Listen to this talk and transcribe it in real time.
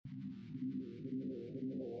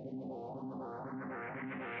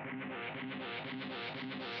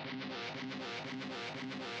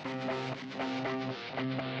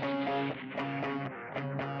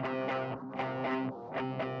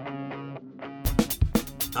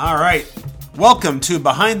All right. Welcome to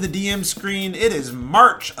Behind the DM Screen. It is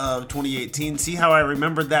March of 2018. See how I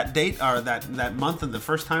remembered that date or that month and the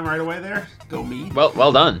first time right away there? Go me.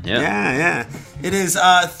 Well done. Yeah. Yeah. It is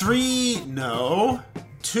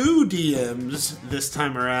two DMs this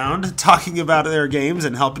time around talking about their games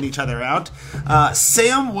and helping each other out.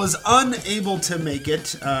 Sam was unable to make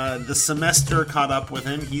it. The semester caught up with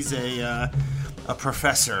him. He's a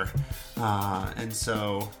professor, and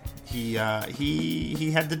so he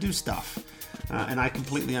had to do stuff. And I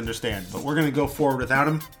completely understand. But we're going to go forward without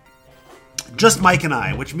him. Just Mike and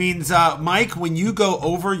I, which means, Mike, when you go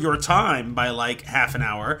over your time by like half an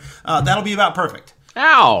hour, that'll be about perfect.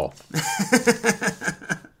 Ow!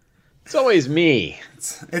 It's always me.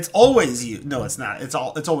 It's always you. No, it's not. It's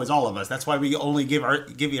always all of us. That's why we only give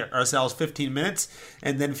ourselves 15 minutes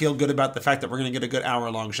and then feel good about the fact that we're going to get a good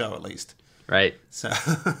hour-long show at least. Right. So...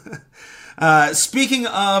 speaking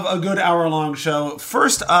of a good hour-long show,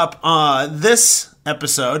 first up, this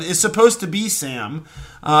episode is supposed to be Sam,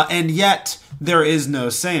 and yet there is no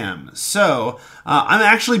Sam. So, I'm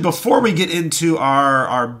actually, before we get into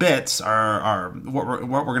our bits, our what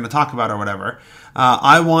we're going to talk about or whatever,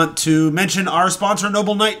 I want to mention our sponsor,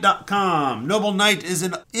 NobleKnight.com. Noble Knight is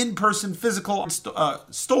an in-person physical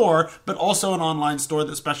store, but also an online store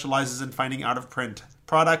that specializes in finding out-of-print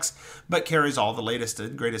products, but carries all the latest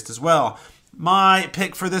and greatest as well. My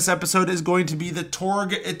pick for this episode is going to be the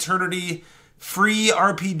Torg Eternity Free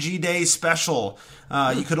RPG Day Special.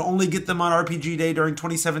 You could only get them on RPG Day during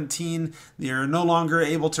 2017. They're no longer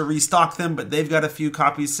able to restock them, but they've got a few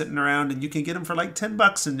copies sitting around, and you can get them for like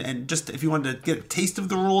 $10. And just if you wanted to get a taste of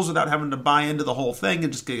the rules without having to buy into the whole thing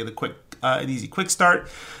and just get a quick, an easy quick start,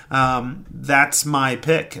 that's my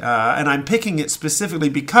pick. And I'm picking it specifically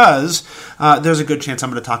because there's a good chance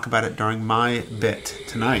I'm going to talk about it during my bit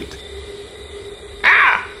tonight.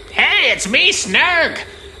 Ah, hey, it's me, Snurg.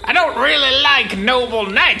 I don't really like Noble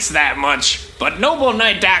Knights that much, but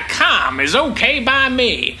NobleKnight.com is okay by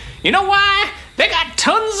me. You know why? They got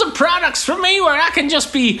tons of products for me where I can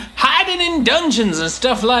just be hiding in dungeons and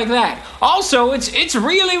stuff like that. Also, it's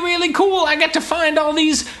really, really cool. I get to find all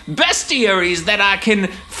these bestiaries that I can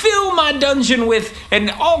fill my dungeon with and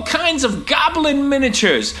all kinds of goblin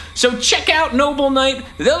miniatures. So check out Noble Knight.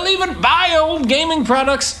 They'll even buy old gaming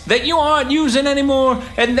products that you aren't using anymore,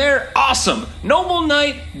 and they're awesome.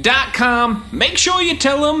 NobleKnight.com. Make sure you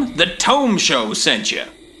tell them the Tome Show sent you.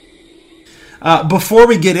 Before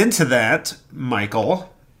we get into that,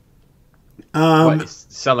 Michael. What, you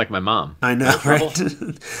sound like my mom. I know,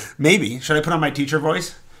 right? Maybe. Should I put on my teacher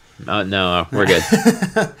voice? No, we're good.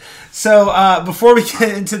 So, before we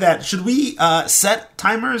get into that, should we set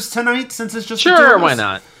timers tonight since it's just Sure, why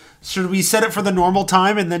not? Should we set it for the normal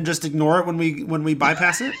time and then just ignore it when we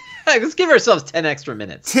bypass it? Let's give ourselves 10 extra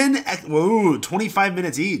minutes. 25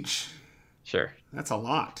 minutes each. Sure. That's a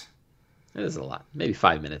lot. It is a lot. Maybe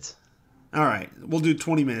 5 minutes. All right, we'll do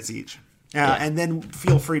 20 minutes each. And then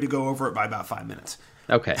feel free to go over it by about 5 minutes.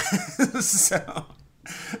 Okay.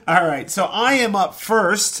 All right. So I am up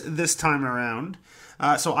first this time around.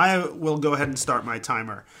 So I will go ahead and start my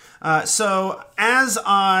timer. So as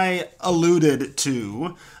I alluded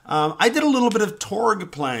to, I did a little bit of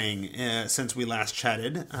Torg playing since we last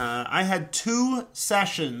chatted. I had 2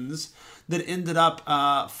 sessions that ended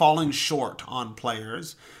up falling short on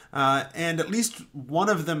players. And at least one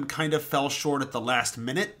of them kind of fell short at the last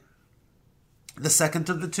minute. The second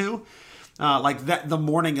of the 2, like that, the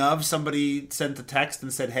morning of, somebody sent a text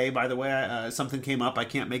and said, "Hey, by the way, something came up. I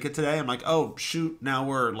can't make it today." I'm like, "Oh shoot! Now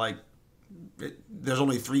we're like, there's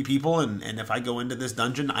only 3 people, and if I go into this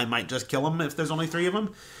dungeon, I might just kill them if there's only 3 of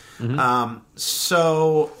them." Mm-hmm.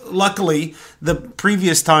 So luckily, the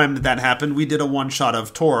previous time that happened, we did a one-shot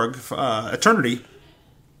of Torg Eternity.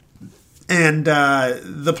 And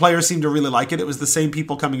the players seemed to really like it. It was the same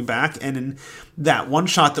people coming back. And in that one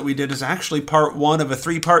shot that we did is actually part 1 of a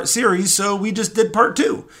 3-part series. So we just did part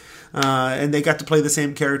 2. And they got to play the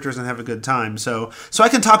same characters and have a good time. So I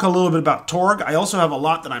can talk a little bit about Torg. I also have a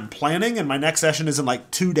lot that I'm planning. And my next session is in like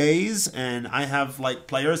 2 days. And I have like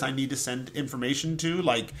players I need to send information to,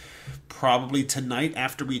 like probably tonight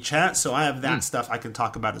after we chat. So I have that stuff I can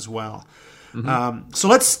talk about as well. Mm-hmm. So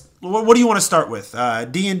let's... What do you want to start with?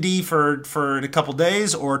 D&D for a couple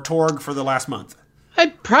days, or Torg for the last month?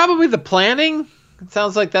 Probably the planning. It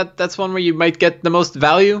sounds like that's one where you might get the most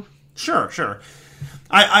value. Sure.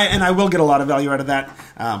 I will get a lot of value out of that.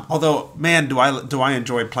 Although, man, do I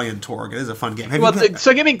enjoy playing Torg. It is a fun game.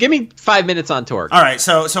 So give me 5 minutes on Torg. All right,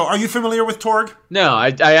 so are you familiar with Torg? No,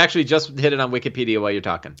 I actually just hit it on Wikipedia while you're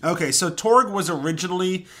talking. Okay, so Torg was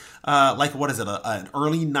originally an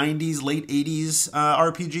early 90s, late 80s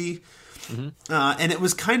RPG. And it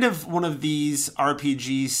was kind of one of these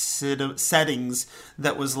RPG settings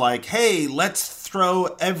that was like, hey, let's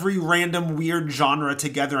throw every random weird genre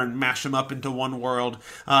together and mash them up into one world.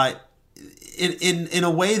 In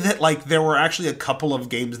a way that, like, there were actually a couple of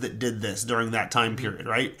games that did this during that time period,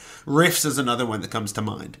 right? Rifts is another one that comes to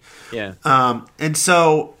mind. Yeah. And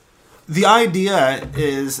so the idea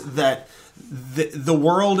is that the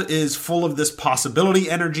world is full of this possibility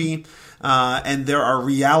energy. And there are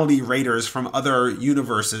reality raiders from other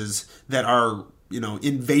universes that are,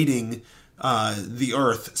 invading the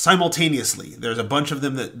Earth simultaneously. There's a bunch of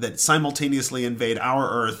them that simultaneously invade our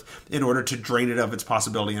Earth in order to drain it of its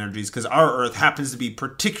possibility energies, because our Earth happens to be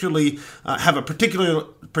have a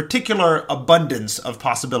particular abundance of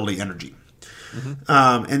possibility energy.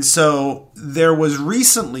 And so there was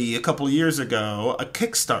recently, a couple of years ago, a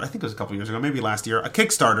Kickstarter. I think it was a couple of years ago, maybe last year, a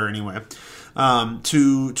Kickstarter anyway,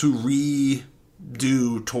 to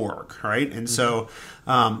redo Torg, right? And so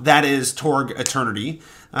that is Torg Eternity,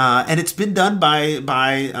 and it's been done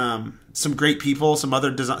by some great people, some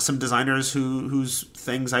designers whose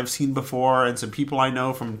things I've seen before, and some people I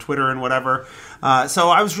know from Twitter and whatever. So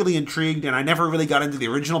I was really intrigued, and I never really got into the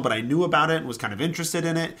original, but I knew about it and was kind of interested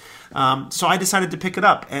in it. So I decided to pick it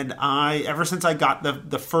up, and ever since I got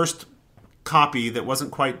the first copy that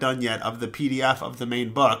wasn't quite done yet of the PDF of the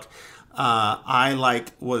main book, I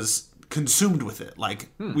was consumed with it.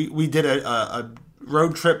 We did a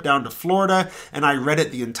road trip down to Florida, and I read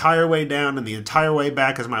it the entire way down and the entire way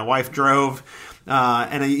back as my wife drove.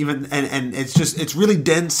 And it's really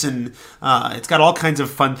dense, and it's got all kinds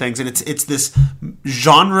of fun things, and it's this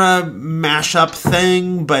genre mashup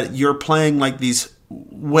thing, but you're playing like these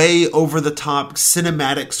way over the top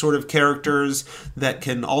cinematic sort of characters that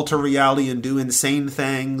can alter reality and do insane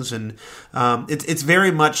things, and it's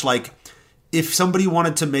very much like if somebody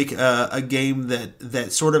wanted to make a game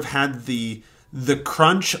that sort of had the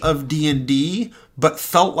crunch of D&D, but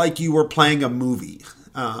felt like you were playing a movie.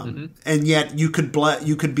 And yet you could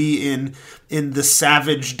be in the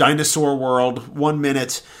savage dinosaur world 1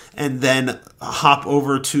 minute, and then hop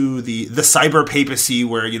over to the cyber papacy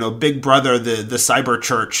where, Big Brother, the cyber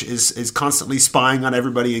church is constantly spying on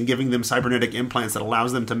everybody and giving them cybernetic implants that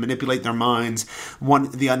allows them to manipulate their minds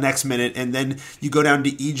the next minute. And then you go down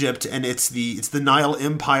to Egypt, and it's the Nile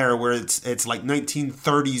Empire, where it's like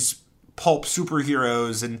 1930s pulp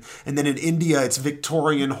superheroes, and then in India it's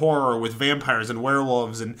Victorian horror with vampires and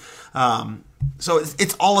werewolves, and so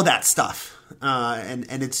it's all of that stuff, and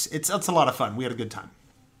it's a lot of fun. We had a good time.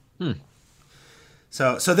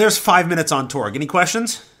 So there's 5 minutes on Torg. Any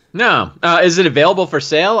questions? No. Is it available for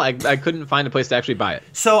sale? I couldn't find a place to actually buy it.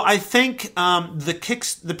 So I think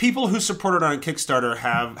the people who supported on Kickstarter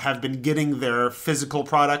have been getting their physical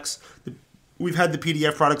products. We've had the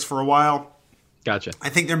PDF products for a while. Gotcha. I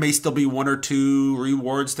think there may still be 1 or 2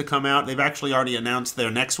 rewards to come out. They've actually already announced their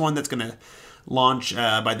next one that's going to launch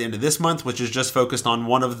by the end of this month, which is just focused on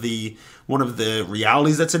one of the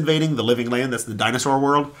realities that's invading the living land. That's the dinosaur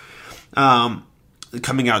world.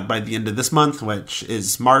 Coming out by the end of this month, which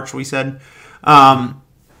is March, we said.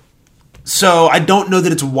 So I don't know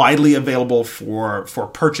that it's widely available for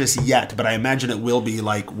purchase yet, but I imagine it will be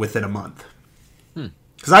within a month.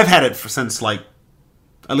 Because I've had it since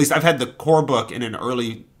at least I've had the core book in an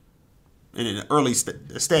early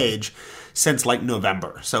stage since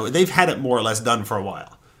November. So they've had it more or less done for a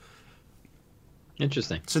while.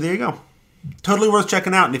 Interesting. So there you go. Totally worth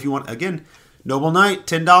checking out. And if you want, again, Noble Knight,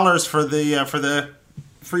 $10 for the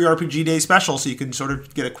free RPG Day special, so you can sort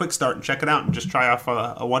of get a quick start and check it out and just try off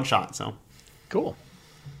a one shot. So cool.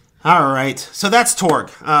 All right. So that's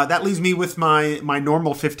Torg. That leaves me with my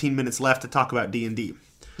normal 15 minutes left to talk about D&D.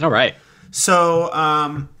 All right.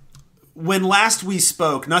 So, when last we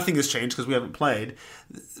spoke, nothing has changed because we haven't played.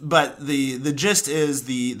 But the gist is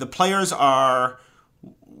the players are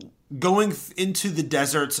going into the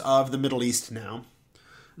deserts of the Middle East now,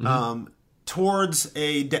 towards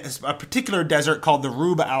a particular desert called the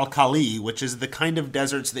Rub al-Khali, which is the kind of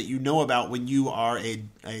deserts that you know about when you are a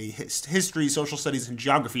history, social studies, and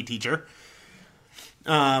geography teacher.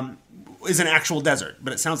 Is an actual desert,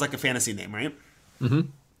 but it sounds like a fantasy name, right? Mm-hmm.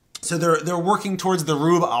 So they're working towards the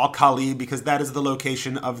Rub al-Khali because that is the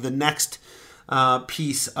location of the next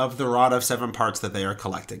piece of the Rod of Seven Parts that they are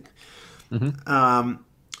collecting. Mm-hmm.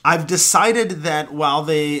 I've decided that while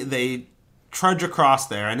they trudge across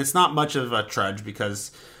there, and it's not much of a trudge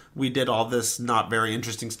because we did all this not very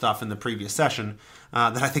interesting stuff in the previous session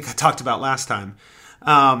that I think I talked about last time.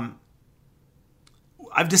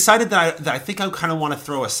 I've decided that I think I kind of want to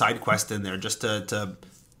throw a side quest in there just to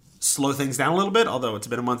slow things down a little bit, although it's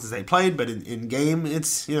been a month since I played, but in game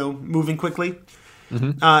it's, moving quickly.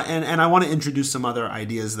 Mm-hmm. And I want to introduce some other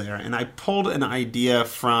ideas there. And I pulled an idea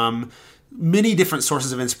from many different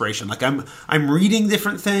sources of inspiration. Like I'm reading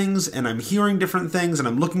different things, and I'm hearing different things, and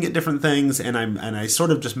I'm looking at different things, and I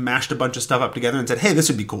sort of just mashed a bunch of stuff up together and said, hey, this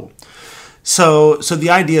would be cool. So the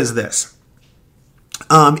idea is this.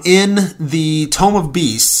 In the Tome of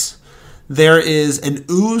Beasts, there is an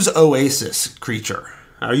Ooze Oasis creature.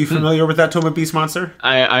 Are you familiar with that Tome of Beasts monster?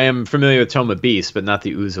 I am familiar with Tome of Beasts, but not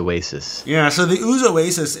the Ooze Oasis. Yeah, so the Ooze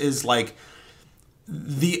Oasis is like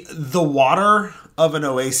the water of an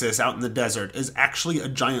oasis out in the desert is actually a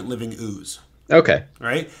giant living ooze. Okay.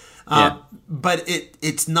 Right? Yeah. But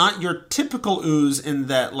it's not your typical ooze in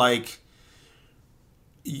that, like,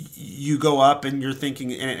 you go up and you're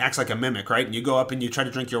thinking, and it acts like a mimic, right? And you go up and you try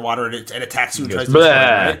to drink your water and it attacks you and tries to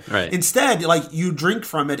destroy it, right? Instead, like, you drink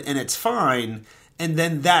from it and it's fine, and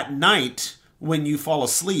then that night when you fall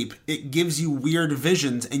asleep, it gives you weird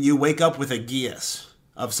visions and you wake up with a geas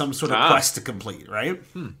of some sort of quest to complete, right?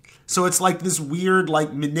 So it's like this weird,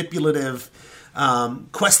 like, manipulative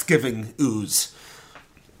quest-giving ooze.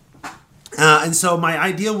 And so my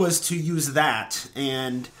idea was to use that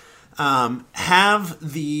and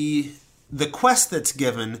have the quest that's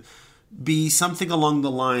given be something along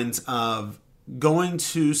the lines of going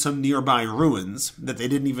to some nearby ruins that they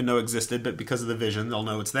didn't even know existed, but because of the vision, they'll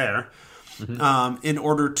know it's there, in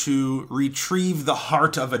order to retrieve the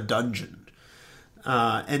heart of a dungeon.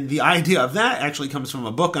 And the idea of that actually comes from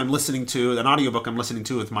a book I'm listening to, an audiobook I'm listening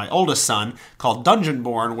to with my oldest son called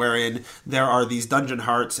Dungeonborn, wherein there are these dungeon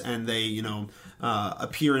hearts and they,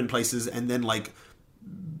 appear in places and then, like,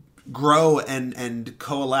 grow and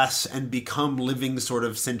coalesce and become living sort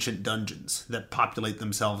of sentient dungeons that populate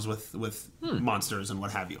themselves with monsters and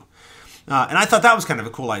what have you. And I thought that was kind of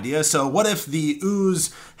a cool idea. So what if the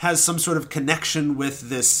ooze has some sort of connection with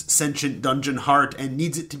this sentient dungeon heart and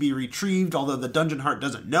needs it to be retrieved, although the dungeon heart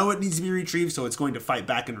doesn't know it needs to be retrieved, so it's going to fight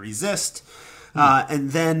back and resist.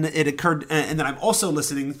 And then it occurred, and then I'm also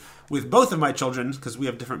listening with both of my children, because we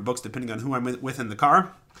have different books depending on who I'm with in the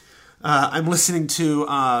car. I'm listening to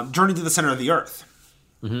Journey to the Center of the Earth.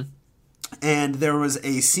 Mm-hmm. And there was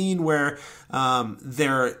a scene where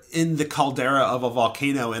they're in the caldera of a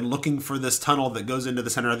volcano and looking for this tunnel that goes into the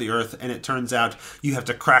center of the earth, and it turns out you have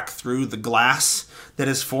to crack through the glass that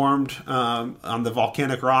is formed on the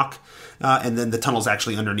volcanic rock, and then the tunnel's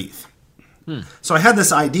actually underneath. So I had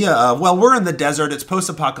this idea of, well, we're in the desert, it's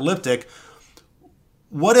post-apocalyptic.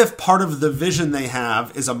 What if part of the vision they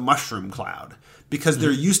have is a mushroom cloud? Because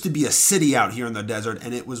there used to be a city out here in the desert,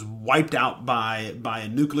 and it was wiped out by a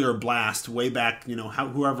nuclear blast way back,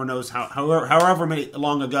 however knows however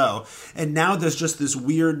long ago. And now there's just this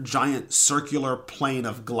weird giant circular plane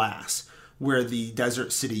of glass where the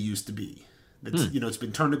desert city used to be. It's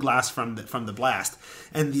been turned to glass from the blast,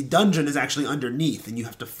 and the dungeon is actually underneath, and you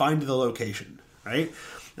have to find the location, right?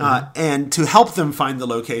 And to help them find the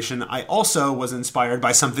location, I also was inspired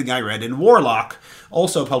by something I read in Warlock,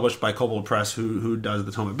 also published by Kobold Press, who does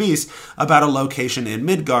the Tome of Beasts, about a location in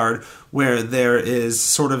Midgard where there is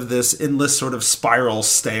sort of this endless sort of spiral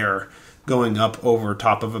stair going up over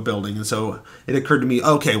top of a building. And so it occurred to me,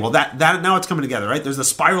 okay, well, that now it's coming together, right? There's a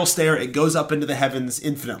spiral stair. It goes up into the heavens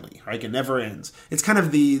infinitely, right? It never ends. It's kind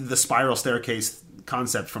of the spiral staircase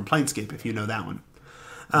concept from Planescape, if you know that one.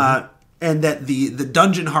 And that the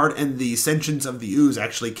dungeon heart and the sentience of the ooze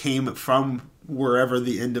actually came from wherever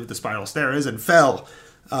the end of the spiral stair is and fell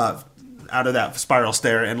out of that spiral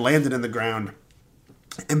stair and landed in the ground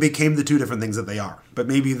and became the two different things that they are. But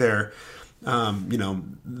maybe they're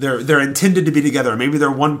intended to be together. Maybe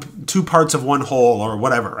they're two parts of one whole or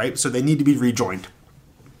whatever, right? So they need to be rejoined.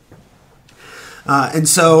 And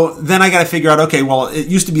so then I got to figure out, okay, well, it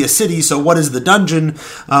used to be a city, so what is the dungeon?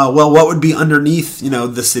 Well, what would be underneath,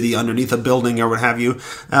 the city, underneath a building or what have you?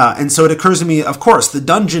 And so it occurs to me, of course, the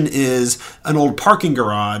dungeon is an old parking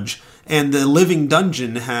garage, and the living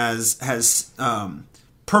dungeon has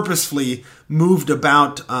purposefully moved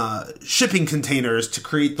about shipping containers to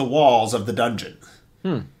create the walls of the dungeon.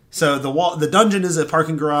 So the dungeon is a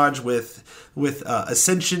parking garage with a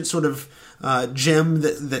sentient sort of gem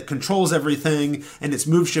that controls everything, and it's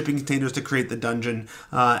moved shipping containers to create the dungeon.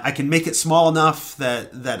 I can make it small enough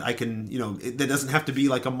that I can, that doesn't have to be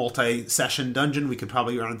like a multi-session dungeon. We could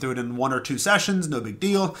probably run through it in 1 or 2 sessions, no big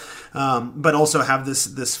deal. But also have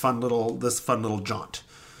this fun little jaunt.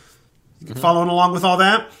 Following along with all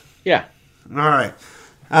that? Yeah. All right.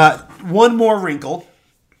 One more wrinkle,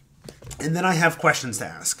 and then I have questions to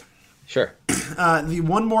ask. Sure. The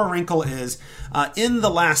one more wrinkle is, in the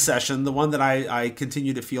last session, the one that I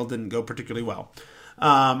continue to feel didn't go particularly well.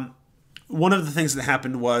 One of the things that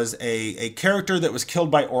happened was a character that was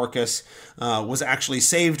killed by Orcus was actually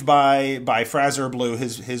saved by Frazer Blue,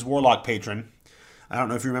 his warlock patron. I don't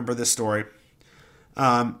know if you remember this story.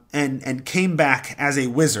 And came back as a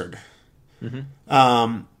wizard.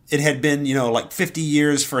 Mm-hmm. It had been, like 50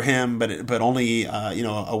 years for him, but only,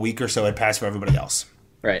 a week or so had passed for everybody else.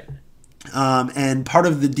 Right. And part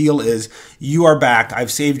of the deal is you are back.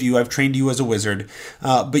 I've saved you. I've trained you as a wizard,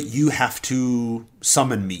 but you have to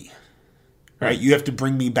summon me. Right? You have to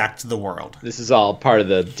bring me back to the world. This is all part of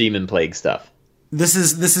the demon plague stuff. This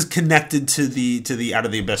is connected to the Out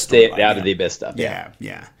of the Abyss story. The Out of the Abyss stuff.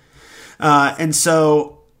 Yeah. And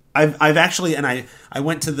so I've actually, and I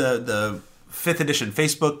went to the 5th edition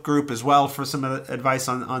Facebook group as well for some advice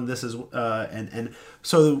on this and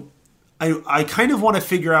so I kind of want to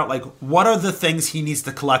figure out like what are the things he needs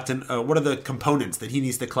to collect and what are the components that he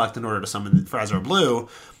needs to collect in order to summon Frazer Blue,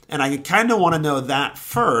 and I kind of want to know that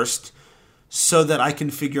first so that I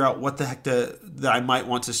can figure out what the heck that I might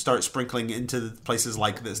want to start sprinkling into places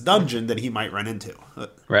like this dungeon that he might run into,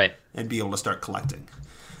 right, and be able to start collecting.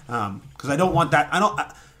 Because I don't want that.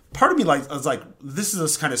 Part of me was like, this is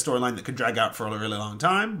this kind of storyline that could drag out for a really long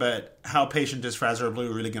time. But how patient is Frazer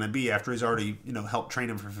Blue really going to be after he's already, helped train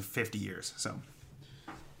him for 50 years?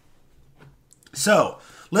 So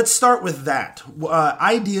let's start with that.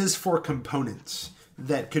 Ideas for components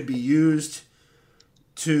that could be used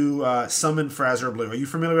to summon Frazer Blue. Are you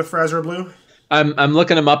familiar with Frazer Blue? I'm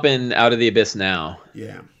looking him up in Out of the Abyss now.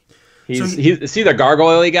 Yeah. Is he the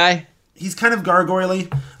gargoyle guy? He's kind of gargoyle-y.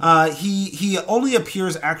 He only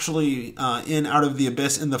appears actually in Out of the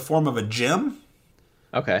Abyss in the form of a gem.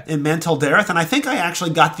 Okay. In Mantel Dareth, and I think I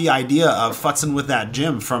actually got the idea of futzing with that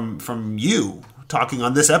gem from you talking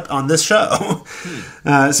on this show.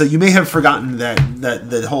 So you may have forgotten that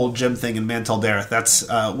the whole gem thing in Mantel Dareth. That's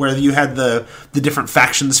where you had the different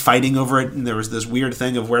factions fighting over it, and there was this weird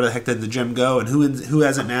thing of where the heck did the gem go and who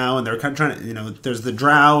has it now, and they're kind of trying to there's the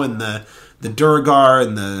Drow and the Duergar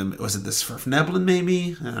and was it the Svirfneblin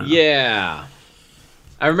maybe? I don't know. Yeah,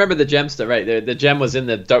 I remember the gem stuff. Right, the gem was in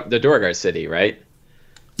the Duergar city, right?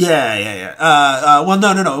 Yeah. Well,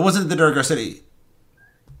 no, it wasn't the Duergar city.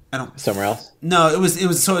 Somewhere else. No, it was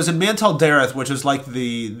in Mantel Dareth, which was like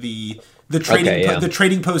the trading the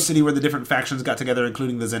trading post city where the different factions got together,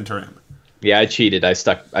 including the Zhentarim. Yeah, I cheated. I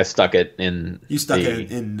stuck it in. You stuck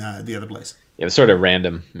it in the other place. It was sort of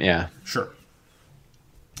random. Yeah. Sure.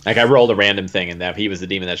 Like I rolled a random thing, and that he was the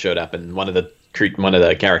demon that showed up, and one of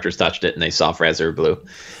the characters touched it, and they saw Frazer Blue.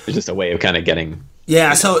 It was just a way of kind of getting.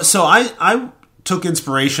 Yeah. So I took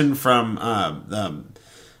inspiration from a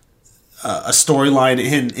storyline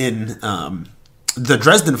in the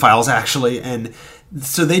Dresden Files, actually, and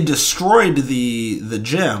so they destroyed the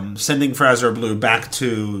gem, sending Frazer Blue back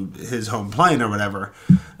to his home plane or whatever.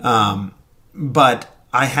 But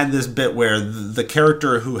I had this bit where the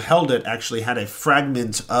character who held it actually had a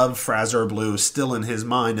fragment of Frazer Blue still in his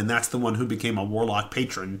mind, and that's the one who became a warlock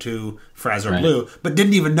patron to Frazer Blue, but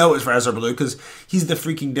didn't even know it was Frazer Blue because he's the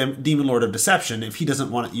freaking demon lord of deception. If he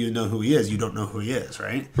doesn't want you to know who he is, you don't know who he is,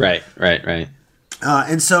 right? Right.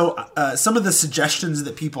 And so some of the suggestions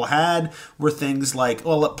that people had were things like,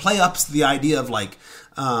 well, it play ups the idea of like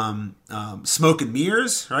smoke and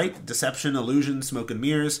mirrors, right? Deception, illusion, smoke and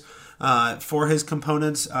mirrors. For his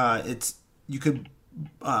components, you could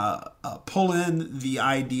pull in the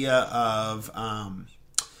idea of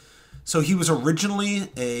so he was originally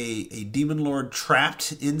a demon lord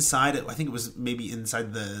trapped inside it. I think it was maybe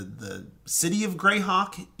inside the city of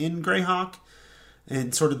Greyhawk in Greyhawk,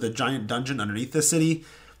 and sort of the giant dungeon underneath the city.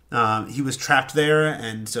 He was trapped there,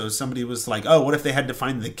 and so somebody was like, "Oh, what if they had to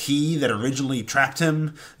find the key that originally trapped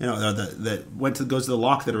him? That goes to the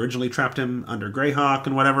lock that originally trapped him under Greyhawk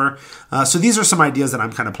and whatever." So these are some ideas that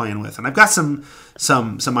I'm kind of playing with, and I've got some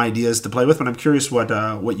ideas to play with, but I'm curious what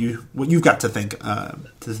you've got to think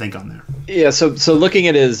on there. Yeah. So looking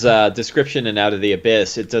at his description in Out of the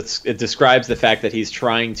Abyss, it describes the fact that he's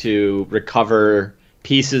trying to recover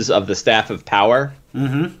pieces of the Staff of Power.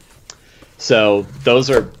 Mm-hmm. So those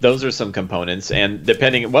are some components, and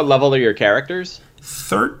depending, what level are your characters?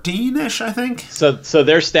 13-ish, I think. So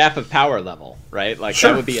they're Staff of Power level, right? Like sure.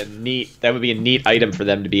 that would be a neat item for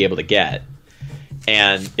them to be able to get.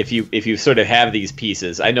 And if you sort of have these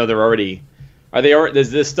pieces, I know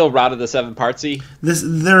is this still Rod of the Seven Partsy?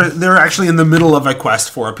 They're actually in the middle of a quest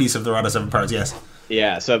for a piece of the Rod of Seven Parts. Yes.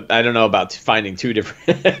 Yeah, so I don't know about finding two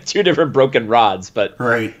different broken rods, but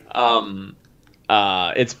Right.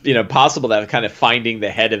 It's possible that kind of finding the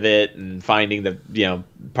head of it and finding the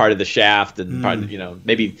part of the shaft and part of,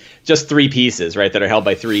 maybe just three pieces, right, that are held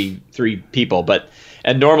by three people,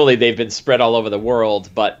 and normally they've been spread all over the world,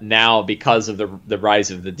 but now because of the rise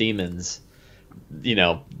of the demons,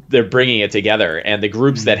 they're bringing it together, and the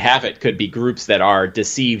groups that have it could be groups that are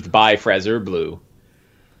deceived by Fraz-Urb'luu.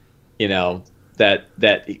 That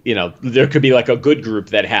there could be like a good group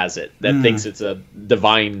that has it, that thinks it's a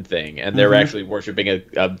divine thing, and they're actually worshiping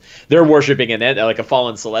they're worshiping like a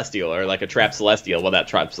fallen celestial or like a trapped celestial. Well, that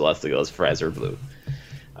trapped celestial is Fraz-Urb'luu.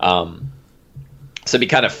 So it'd be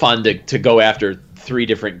kind of fun to go after three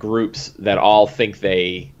different groups that all think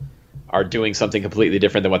they are doing something completely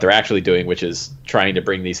different than what they're actually doing, which is trying to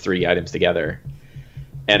bring these three items together.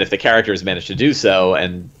 And if the characters manage to do so,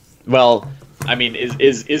 and well, I mean,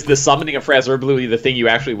 is the summoning of Fraz-Urb'luu the thing you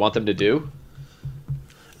actually want them to do?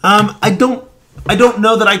 I don't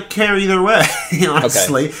know that I care either way.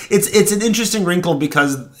 Honestly, Okay. It's an interesting wrinkle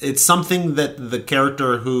because it's something that the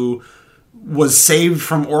character who was saved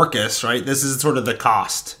from Orcus, right? This is sort of the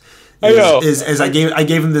cost. I know. I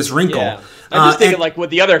gave him this wrinkle. Yeah. I'm just thinking, like, would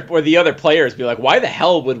the other players be like, why the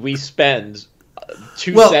hell would we spend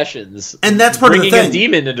two sessions and that's part bringing of the thing. a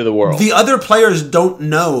demon into the world? The other players don't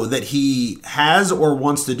know that he has or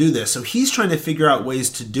wants to do this, so he's trying to figure out ways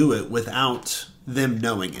to do it without them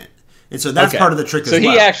knowing it. And so that's part of the trick as well. So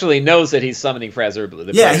he actually knows that he's summoning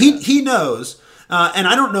Fraz-Urb'luu. Yeah, he knows. And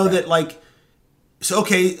I don't know that, like... So,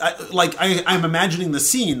 okay, I'm imagining the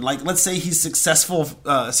scene. Like, let's say he successfully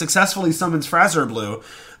summons Fraz-Urb'luu.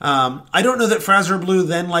 I don't know that Fraz-Urb'luu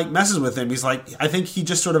then, like, messes with him. He's like... I think he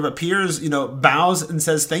just sort of appears, bows and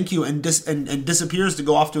says thank you and disappears to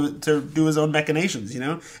go off to do his own machinations,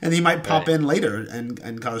 And he might pop in later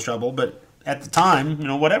and cause trouble, but at the time,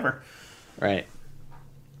 whatever. Right.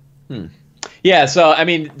 Yeah, so, I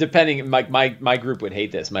mean, depending... My group would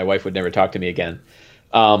hate this. My wife would never talk to me again.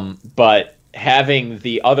 But... having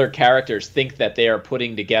the other characters think that they are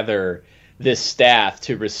putting together this staff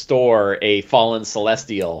to restore a fallen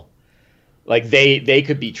celestial, like they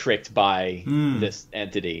could be tricked by this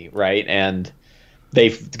entity, right? And they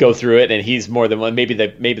go through it, and he's more than one. Maybe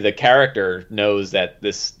the character knows that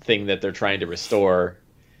this thing that they're trying to restore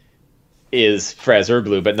is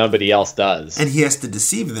Fraz-Urb'luu, but nobody else does. And he has to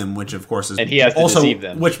deceive them, which of course is and he has to deceive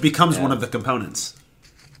them, which becomes one of the components.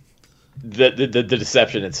 The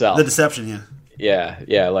deception itself. The deception, yeah.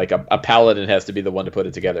 Yeah, like a paladin has to be the one to put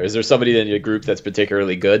it together. Is there somebody in your group that's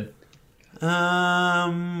particularly good? I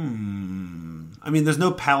mean, there's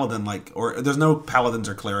no paladin there's no paladins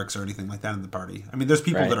or clerics or anything like that in the party. I mean, there's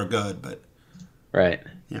people that are good, but right.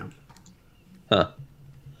 Yeah. Huh.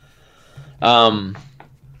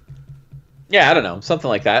 Yeah, I don't know, something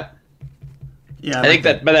like that. Yeah, I think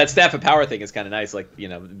that, but that staff of power thing is kind of nice. Like,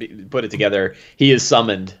 put it together. He is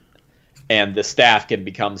summoned, and the staff can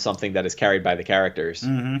become something that is carried by the characters.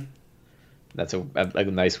 Mm-hmm. That's a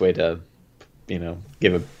nice way to,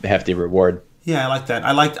 give a hefty reward. Yeah, I like that.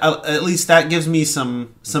 At least that gives me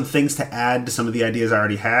some things to add to some of the ideas I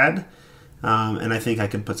already had, and I think I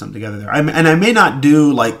can put something together there. And I may not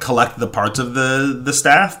do collect the parts of the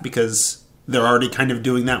staff because they're already kind of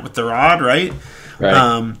doing that with the rod, right?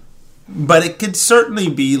 Right. But it could certainly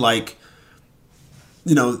be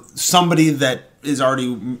somebody that is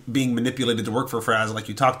already being manipulated to work for Fraz, like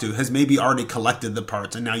you talked to, has maybe already collected the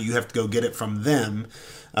parts, and now you have to go get it from them,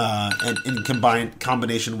 and in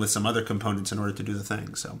combination with some other components in order to do the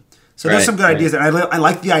thing. So there's some good ideas there. I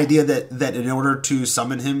like the idea that in order to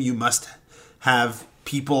summon him, you must have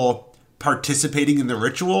people participating in the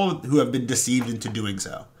ritual who have been deceived into doing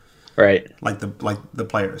so. Right. Like the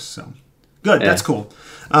players. So good. Yeah. That's cool.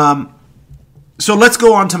 So let's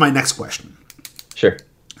go on to my next question. Sure.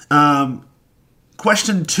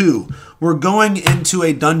 Question 2. We're going into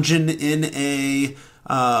a dungeon in a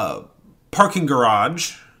parking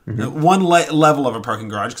garage. Mm-hmm. One level of a parking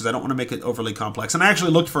garage, because I don't want to make it overly complex. And I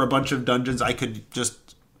actually looked for a bunch of dungeons I could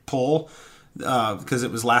just pull because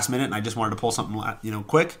it was last minute and I just wanted to pull something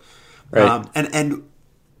quick. Right. And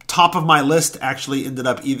top of my list actually ended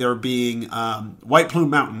up either being White Plume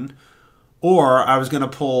Mountain, or I was going to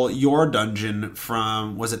pull your dungeon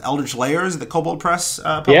from, was it Eldritch Layers that Kobold Press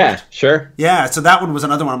published? Yeah, sure. Yeah, so that one was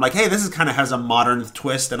another one. I'm like, hey, this is kind of has a modern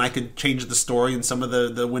twist, and I could change the story and some of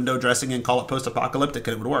the window dressing and call it post-apocalyptic,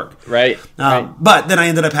 and it would work. Right. But then I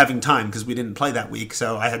ended up having time because we didn't play that week,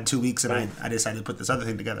 so I had 2 weeks, and I decided to put this other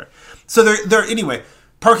thing together. So anyway,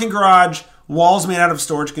 parking garage, walls made out of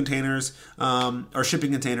storage containers or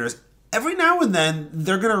shipping containers. Every now and then,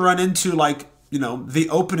 they're going to run into, the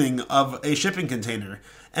opening of a shipping container.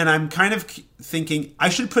 And I'm kind of thinking I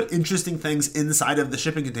should put interesting things inside of the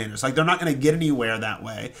shipping containers. Like, they're not going to get anywhere that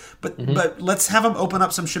way. But let's have them open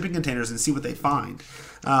up some shipping containers and see what they find.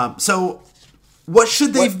 So what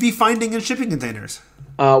should they be finding in shipping containers?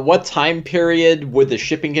 What time period would the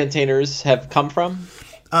shipping containers have come from?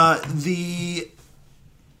 So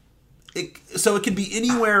it could be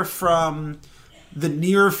anywhere from the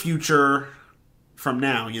near future from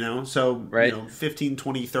now, So, right. 15,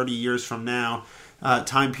 20, 30 years from now.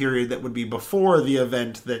 Time period that would be before the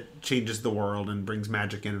event that changes the world and brings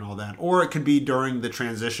magic in and all that. Or it could be during the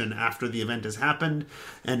transition after the event has happened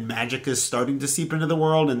and magic is starting to seep into the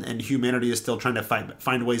world and humanity is still trying to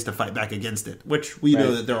find ways to fight back against it, which we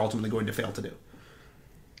know that they're ultimately going to fail to do.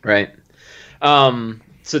 Right.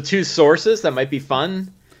 So 2 sources that might be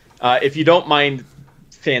fun. If you don't mind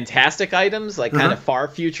fantastic items, like kind of far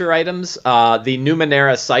future items, the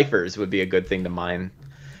Numenera ciphers would be a good thing to mine.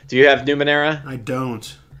 Do you have Numenera? I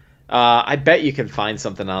don't. I bet you can find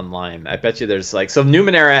something online. I bet you there's so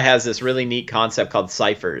Numenera has this really neat concept called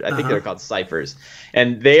ciphers. I think they're called ciphers,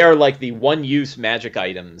 and they are like the one-use magic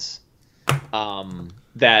items.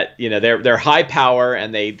 That they're high power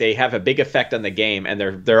and they have a big effect on the game, and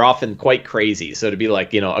they're often quite crazy. So to be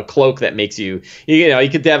like a cloak that makes you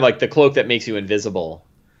could have like the cloak that makes you invisible.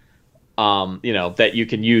 That you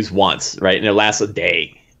can use once, right, and it lasts a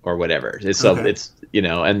day or whatever. So it's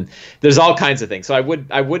and there's all kinds of things. So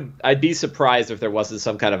I'd be surprised if there wasn't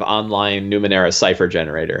some kind of online Numenera cipher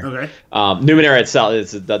generator. Okay. Numenera itself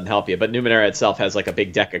it doesn't help you, but Numenera itself has like a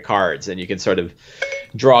big deck of cards, and you can sort of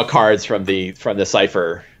draw cards from the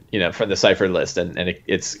cipher, from the cipher list, and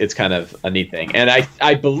it's kind of a neat thing. And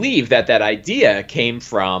I believe that idea came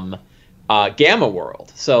from Gamma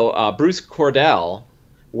World. So Bruce Cordell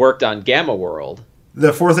worked on Gamma World,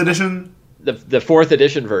 the 4th edition. The 4th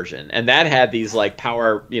edition version, and that had these like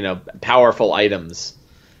powerful items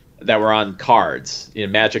that were on cards,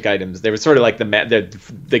 magic items. They were sort of like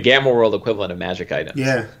the Gamma World equivalent of magic items.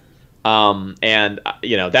 Yeah. And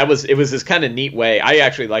it was this kind of neat way. I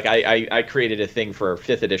actually I created a thing for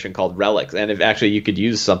 5th edition called Relics, and if actually you could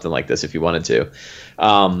use something like this if you wanted to.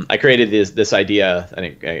 I created this idea. I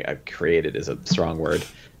think I created is a strong word.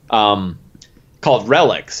 Called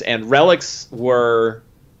Relics, and Relics were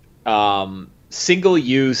single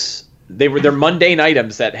use. They're mundane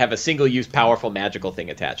items that have a single use powerful magical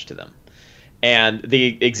thing attached to them. And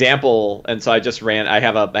the example, and so I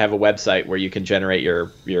have a website where you can generate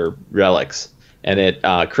your relics, and it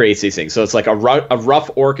creates these things. So it's like a rough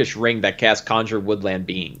orcish ring that casts conjure woodland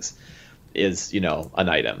beings is an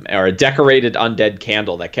item, or a decorated undead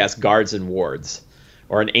candle that casts guards and wards,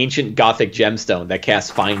 or an ancient gothic gemstone that casts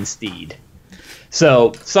fine steed.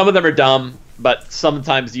 So some of them are dumb, but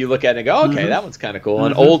sometimes you look at it and go, okay, that one's kind of cool.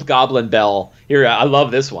 An old goblin bell. Here, I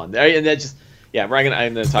love this one. And that just, I'm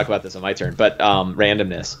going to talk about this on my turn, but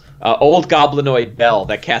randomness. Old goblinoid bell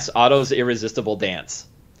that casts Otto's irresistible dance.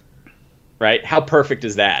 Right? How perfect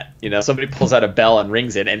is that? Somebody pulls out a bell and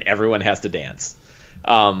rings it, and everyone has to dance.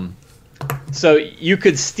 So you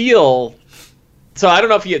could steal. So I don't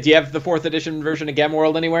know do you have the 4th edition version of Gamma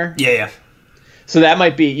World anywhere? Yeah. So that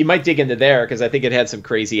might be, you might dig into there, because I think it had some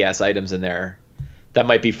crazy ass items in there that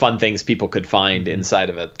might be fun things people could find inside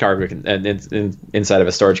of a cargo inside of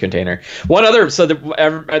a storage container. One other, so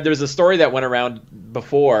there was a story that went around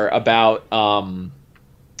before about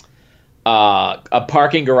a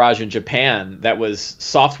parking garage in Japan that was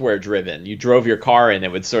software driven. You drove your car in,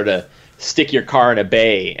 it would sort of stick your car in a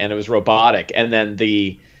bay, and it was robotic, and then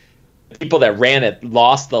the people that ran it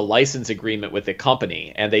lost the license agreement with the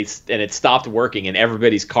company, and it stopped working, and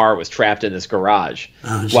everybody's car was trapped in this garage,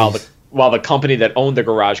 while the company that owned the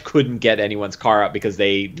garage couldn't get anyone's car out because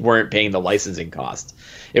they weren't paying the licensing cost.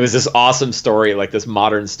 It was this awesome story, like this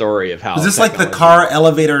modern story of how. Is this like the car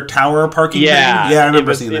elevator tower parking? Yeah, thing? Yeah, I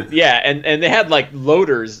remember seeing that. Yeah, and they had like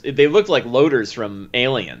loaders. They looked like loaders from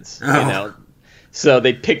Aliens, So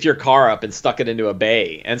they picked your car up and stuck it into a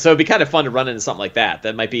bay, and so it'd be kind of fun to run into something like that.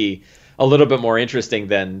 That might be a little bit more interesting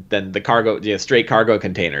than the cargo, straight cargo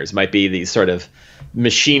containers. Might be these sort of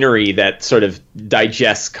machinery that sort of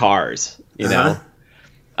digests cars, that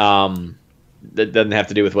doesn't have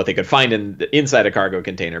to do with what they could find inside a cargo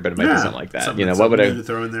container, but it might be something like that. What would I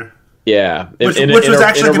throw in there? Yeah, which was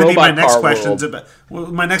actually going to be my next question.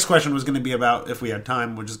 My next question was going to be about, if we had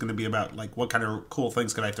time, which is going to be about like what kind of cool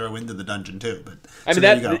things could I throw into the dungeon too. But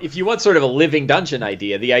if you want sort of a living dungeon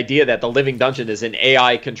idea, the idea that the living dungeon is an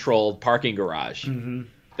AI controlled parking garage,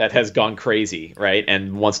 that has gone crazy, right,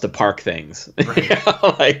 and wants to park things. Right.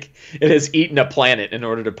 Like it has eaten a planet in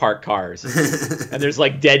order to park cars, and there's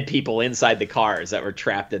like dead people inside the cars that were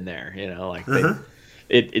trapped in there. Like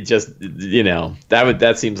it just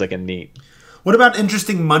that seems like a neat. What about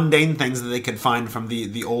interesting mundane things that they could find from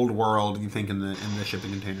the old world? You think in the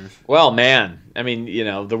shipping containers? Well, man, I mean,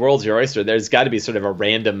 the world's your oyster. There's got to be sort of a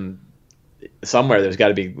random somewhere. There's got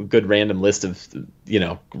to be a good random list of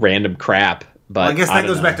random crap. But I guess that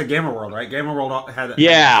goes back to Gamer World, right? Gamer World had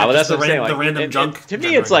well, that's what I'm saying. The random junk. To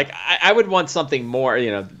me, it's like I would want something more.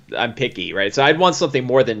 I'm picky, right? So I'd want something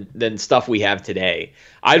more than stuff we have today.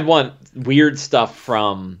 I'd want weird stuff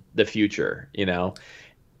from the future.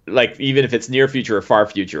 Like even if it's near future or far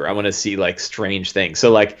future, I want to see like strange things. So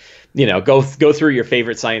like go through your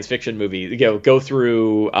favorite science fiction movie. Go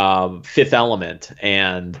through Fifth Element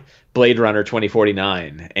and Blade Runner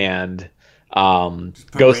 2049 and.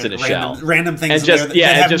 Ghost in a Shell, random things, and just that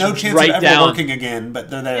have just no chance write of ever down, working again, but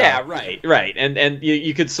they're there. Yeah, right, and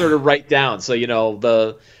you could sort of write down. So I don't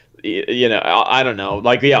know,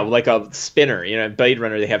 like a spinner. In Blade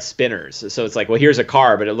Runner they have spinners, so it's like, well, here's a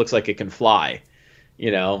car, but it looks like it can fly.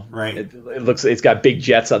 Right. It's got big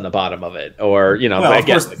jets on the bottom of it, or Well, of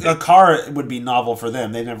course, a car would be novel for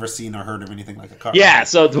them. They've never seen or heard of anything like a car. Yeah.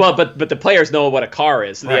 So but the players know what a car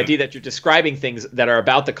is. So the Right. idea that you're describing things that are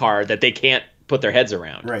about the car that they can't put their heads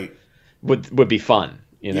around, Right. would be fun.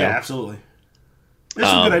 Yeah, absolutely. There's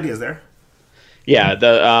some good ideas there. Yeah,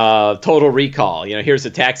 the Total Recall. Here's a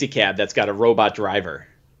taxi cab that's got a robot driver.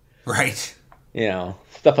 Right.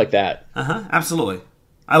 Stuff like that. Absolutely.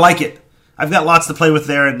 I like it. I've got lots to play with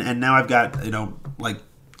there, and now I've got like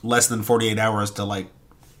less than 48 hours to like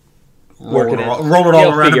roll it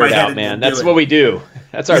all around in my head. Man, that's what we do.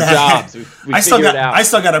 That's our jobs. We figure it out. I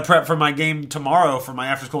still got to prep for my game tomorrow for my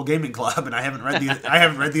after school gaming club, and I haven't read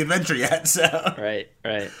the adventure yet. So right.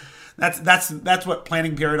 That's what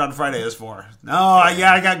planning period on Friday is for.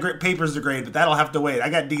 I got papers to grade, but that'll have to wait. I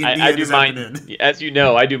got D&D this afternoon. As you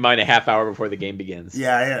know, I do mine a half hour before the game begins.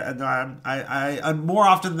 Yeah. I more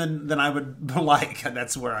often than I would like.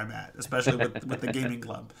 That's where I'm at, especially with the gaming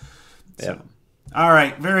club. So, Yep. All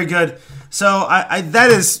right, very good. So I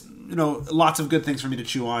that is lots of good things for me to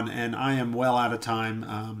chew on, and I am well out of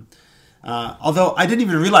time. Although I didn't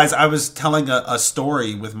even realize I was telling a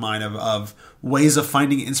story with mine of ways of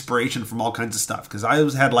finding inspiration from all kinds of stuff, because I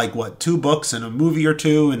had like 2 books and a movie or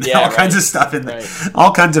 2 and kinds of stuff in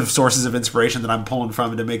all kinds of sources of inspiration that I'm pulling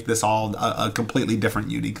from to make this all a completely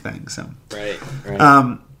different, unique thing. So Right.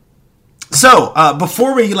 So,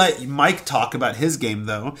 before we let Mike talk about his game,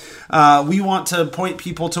 though, we want to point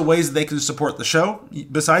people to ways they can support the show,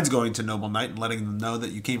 besides going to Noble Knight and letting them know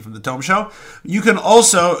that you came from the Tome Show. You can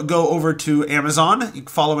also go over to Amazon,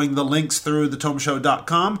 following the links through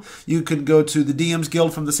thetomeshow.com. You can go to the DMs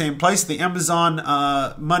Guild from the same place. The Amazon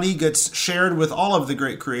money gets shared with all of the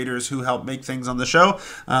great creators who help make things on the show.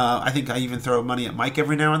 I think I even throw money at Mike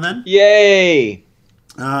every now and then. Yay!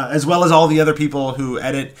 As well as all the other people who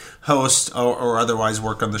edit, host, or otherwise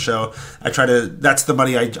work on the show. That's the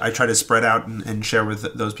money I try to spread out and share with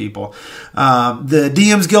those people. The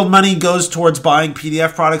DMs Guild money goes towards buying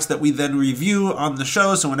PDF products that we then review on the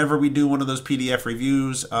show. So whenever we do one of those PDF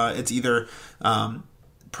reviews, it's either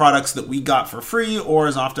products that we got for free, or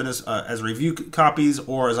as often as review copies,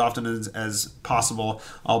 or as often as possible,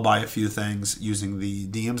 I'll buy a few things using the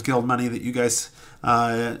DMs Guild money that you guys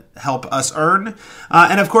help us earn.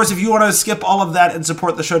 And of course, if you want to skip all of that and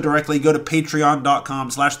support the show directly, go to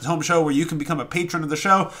patreon.com/thetomeshow, where you can become a patron of the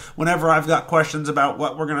show. Whenever I've got questions about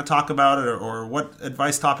what we're going to talk about, or what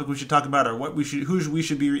advice topic we should talk about, or who we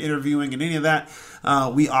should be interviewing, and any of that,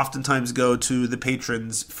 we oftentimes go to the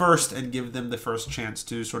patrons first and give them the first chance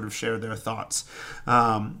to sort of share their thoughts.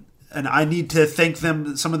 And I need to thank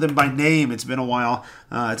them, some of them by name. It's been a while.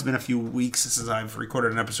 It's been a few weeks since I've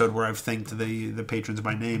recorded an episode where I've thanked the patrons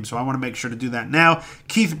by name. So I want to make sure to do that now.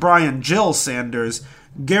 Keith Bryan, Jill Sanders,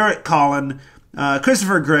 Garrett Collin,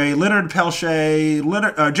 Christopher Gray, Leonard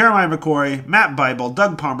Pelche, Jeremiah McCoy, Matt Bible,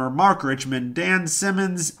 Doug Palmer, Mark Richmond, Dan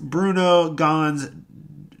Simmons, Bruno Gons,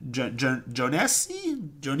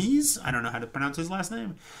 Jonese? I don't know how to pronounce his last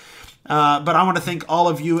name. But I want to thank all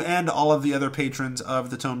of you and all of the other patrons of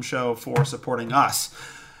the Tome Show for supporting us.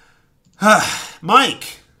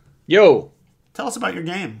 Mike. Yo. Tell us about your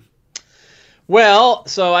game. Well,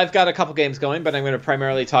 so I've got a couple games going, but I'm going to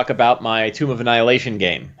primarily talk about my Tomb of Annihilation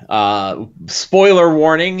game. Spoiler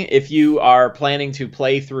warning, if you are planning to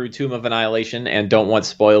play through Tomb of Annihilation and don't want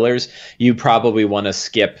spoilers, you probably want to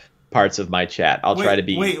skip parts of my chat. I'll try to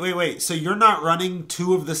be. Wait. So you're not running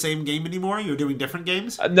two of the same game anymore? You're doing different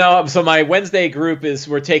games? No. So my Wednesday group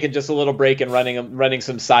we're taking just a little break and running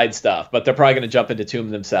some side stuff, but they're probably going to jump into Tomb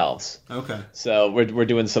themselves. Okay. So we're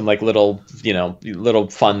doing some like little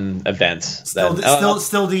fun events.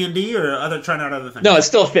 Still D&D or trying out other things? No, it's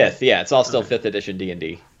still 5th. Yeah, it's all still 5th edition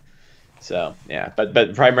D&D. So yeah,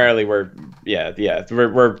 but primarily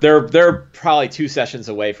they're probably 2 sessions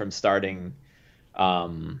away from starting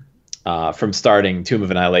Tomb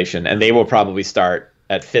of Annihilation, and they will probably start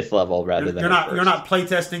at 5th level rather than you're not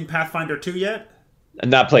playtesting Pathfinder 2 yet?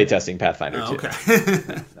 I'm not playtesting Pathfinder 2. Okay.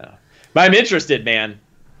 No. But I'm interested, man.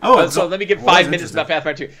 So let me give 5 minutes about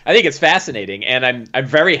Pathfinder 2. I think it's fascinating, and I'm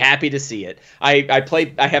very happy to see it. I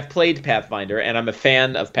have played Pathfinder, and I'm a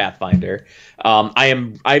fan of Pathfinder.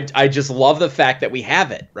 I just love the fact that we have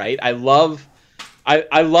it, right? I love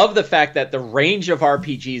the fact that the range of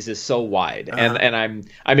RPGs is so wide, and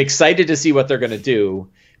I'm excited to see what they're going to do,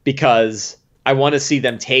 because I want to see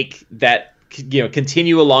them take that,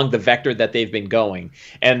 continue along the vector that they've been going.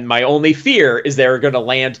 And my only fear is they're going to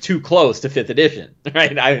land too close to 5th edition,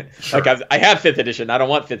 right? I have 5th edition. I don't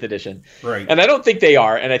want 5th edition. Right. And I don't think they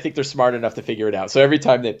are, and I think they're smart enough to figure it out. So every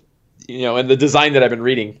time that, in the design that I've been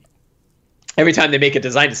reading, every time they make a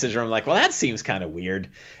design decision, I'm like, well, that seems kind of weird.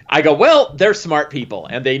 I go, well, they're smart people,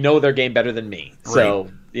 and they know their game better than me. Right.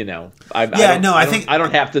 So, I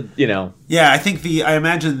don't have to, Yeah, I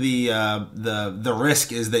imagine the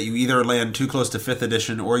risk is that you either land too close to 5th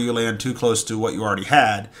edition or you land too close to what you already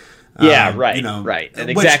had. Yeah, right, right. And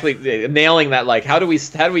exactly nailing that, like, how do we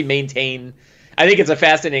maintain... I think it's a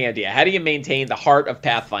fascinating idea. How do you maintain the heart of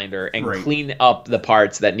Pathfinder and clean up the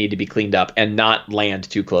parts that need to be cleaned up and not land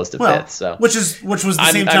too close to 5th? So, which was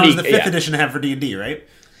the same challenge that 5th edition had for D&D, right?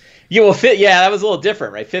 Yeah, well, that was a little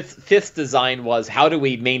different, right? Fifth's design was, how do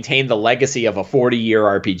we maintain the legacy of a 40-year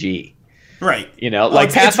RPG? Right.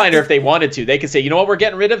 Pathfinder, if they wanted to, they could say, you know what, we're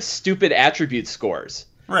getting rid of stupid attribute scores.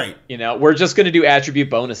 Right. We're just going to do attribute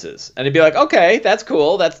bonuses. And it'd be like, okay, that's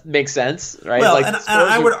cool. That makes sense, right?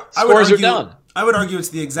 Well, scores are done. I would argue it's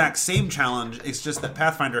the exact same challenge. It's just that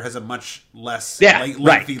Pathfinder has a much less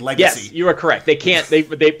lengthy legacy. Yes, you are correct. They can't. They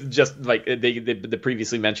just the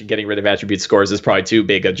previously mentioned getting rid of attribute scores is probably too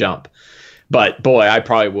big a jump. But boy, I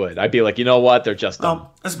probably would. I'd be like, you know what? They're just dumb.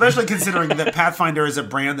 Especially considering that Pathfinder is a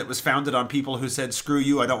brand that was founded on people who said, "Screw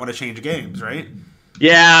you, I don't want to change games." Right?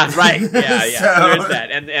 Yeah, right. Yeah. So there's that,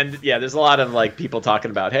 and there's a lot of people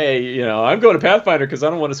talking about, hey, I'm going to Pathfinder because I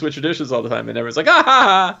don't want to switch editions all the time, and everyone's like, ah ha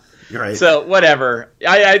ha. You're right. So whatever.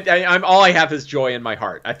 I'm all I have is joy in my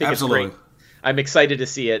heart. I think Absolutely. It's great. I'm excited to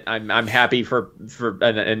see it. I'm happy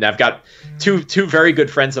and I've got two very good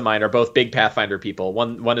friends of mine are both big Pathfinder people.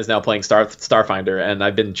 One is now playing Starfinder, and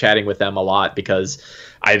I've been chatting with them a lot because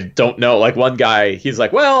I don't know. Like, one guy, he's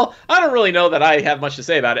like, well, I don't really know that I have much to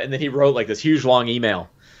say about it, and then he wrote this huge long email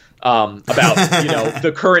about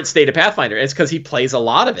the current state of Pathfinder. It's because he plays a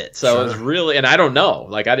lot of it, so It was really, and I don't know.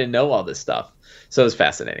 I didn't know all this stuff. So it was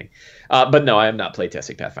fascinating. But no, I am not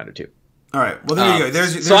playtesting Pathfinder 2. All right. Well, there you go.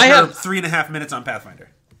 There's your 3.5 minutes on Pathfinder.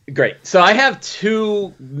 Great. So I have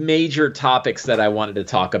 2 major topics that I wanted to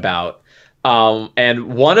talk about.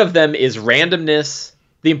 And one of them is randomness,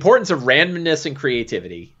 the importance of randomness and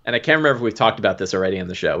creativity. And I can't remember if we've talked about this already on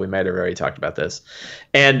the show. We might have already talked about this.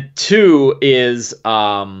 And 2 is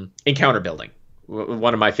encounter building.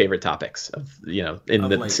 One of my favorite topics You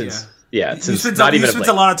spent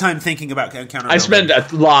a lot of time thinking about encounter building. I spend a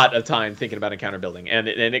lot of time thinking about encounter building, and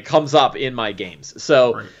it comes up in my games.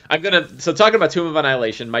 So talking about Tomb of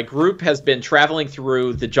Annihilation, my group has been traveling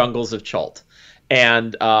through the jungles of Chult,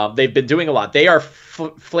 and they've been doing a lot. They are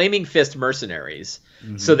Flaming Fist mercenaries,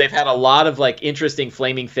 so they've had a lot of interesting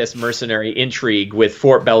Flaming Fist mercenary intrigue with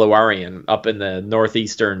Fort Beluarian up in the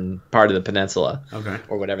northeastern part of the peninsula,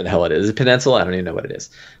 or whatever the hell it is. Is it peninsula? I don't even know what it is.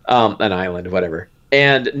 An island, whatever.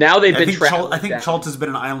 And now they've been traveling. I think Chult has been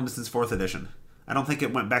an island since 4th edition. I don't think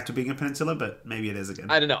it went back to being a peninsula, but maybe it is again.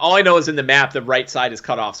 I don't know. All I know is in the map, the right side is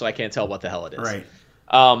cut off, so I can't tell what the hell it is. Right.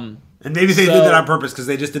 And maybe they did that on purpose because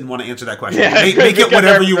they just didn't want to answer that question. Yeah, make it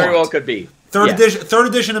whatever you want. Very well could be. Third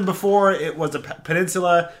edition and before, it was a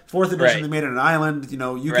peninsula. 4th edition, they made it an island.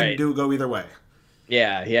 You can go either way.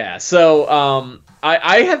 Yeah. So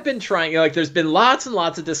I have been trying, like, there's been lots and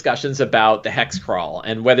lots of discussions about the hex crawl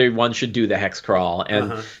and whether one should do the hex crawl.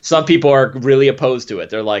 And some people are really opposed to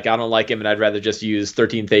it. They're like, I don't like him and I'd rather just use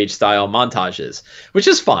 13th Age style montages, which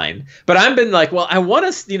is fine. But I've been like, well, I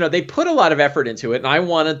want to, they put a lot of effort into it and I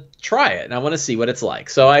want to try it and I want to see what it's like.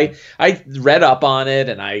 So I read up on it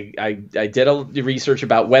and I did a research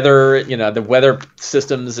about weather, the weather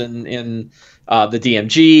systems in the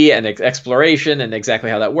DMG and exploration and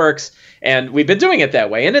exactly how that works. And we've been doing it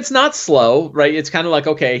that way. And it's not slow, right? It's kind of like,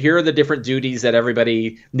 okay, here are the different duties that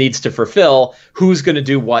everybody needs to fulfill. Who's going to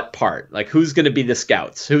do what part? Like, who's going to be the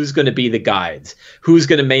scouts? Who's going to be the guides? Who's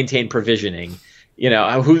going to maintain provisioning?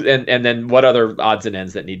 And then what other odds and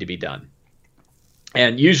ends that need to be done?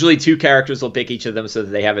 And usually 2 characters will pick each of them so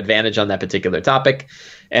that they have advantage on that particular topic,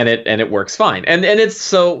 and it works fine. And it's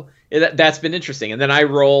so that's been interesting. And then I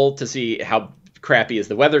roll to see how crappy is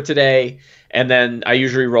the weather today, and then I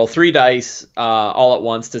usually roll 3 dice all at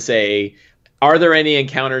once to say, are there any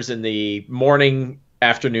encounters in the morning,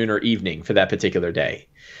 afternoon, or evening for that particular day?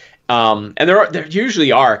 And there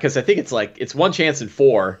usually are, because I think it's 1 chance in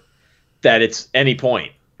 4 that it's any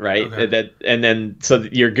point, right? Okay. And then so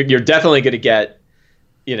you're definitely going to get,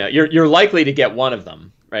 you're likely to get one of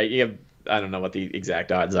them, right? You have, I don't know what the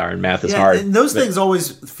exact odds are, and math is hard. And those things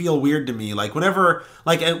always feel weird to me. Like when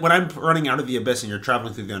I'm running out of the abyss and you're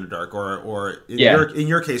traveling through the Underdark, or in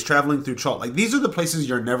your case, traveling through Chult. Like, these are the places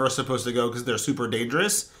you're never supposed to go because they're super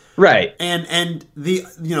dangerous, right? And the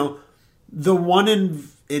the 1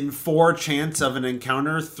 in 4 chance of an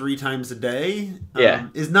encounter 3 times a day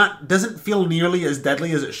doesn't feel nearly as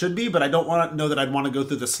deadly as it should be, but I don't want to know that I'd want to go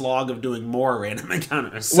through the slog of doing more random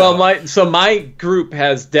encounters. So. Well, my group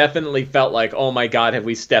has definitely felt like, oh my God, have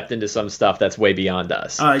we stepped into some stuff that's way beyond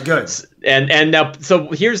us? All right, good. And now, so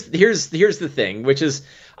here's the thing, which is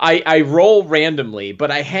I roll randomly, but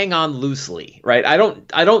I hang on loosely, right? I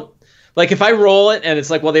don't. Like, if I roll it and it's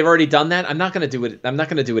like, well, they've already done that, I'm not going to do it. I'm not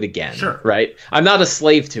going to do it again. Sure. Right? I'm not a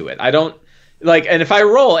slave to it. I don't like, and if I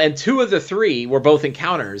roll and 2 of the 3 were both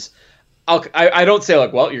encounters, I don't say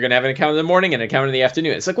like, well, you're going to have an encounter in the morning and an encounter in the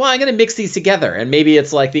afternoon. It's like, well, I'm going to mix these together. And maybe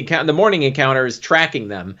it's like the morning encounter is tracking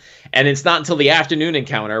them. And it's not until the afternoon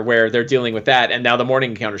encounter where they're dealing with that. And now the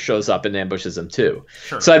morning encounter shows up and ambushes them too.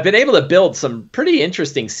 Sure. So I've been able to build some pretty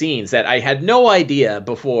interesting scenes that I had no idea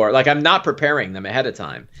before. Like, I'm not preparing them ahead of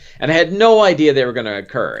time. And I had no idea they were going to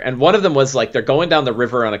occur. And one of them was like, they're going down the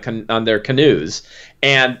river on their canoes.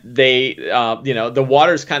 And they, the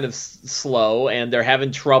water's kind of slow and they're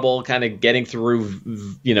having trouble kind of getting through,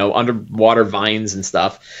 underwater vines and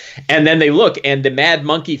stuff. And then they look and the Mad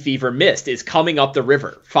Monkey Fever mist is coming up the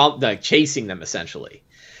river, like chasing them essentially.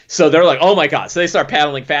 So they're like, oh my God. So they start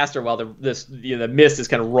paddling faster while the mist is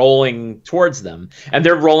kind of rolling towards them. And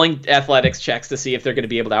they're rolling athletics checks to see if they're going to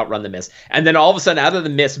be able to outrun the mist. And then all of a sudden out of the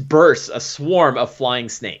mist bursts a swarm of flying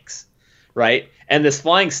snakes. Right? And this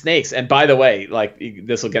flying snakes, and by the way, like,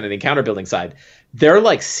 this will get an the encounter building side, they're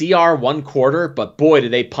like CR 1/4, but boy, do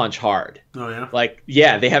they punch hard. Oh yeah. Like,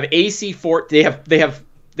 yeah, they have AC 4. They have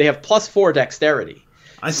 +4 dexterity.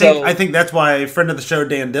 I think that's why a friend of the show,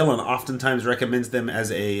 Dan Dillon, oftentimes recommends them as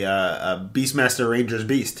a Beastmaster Ranger's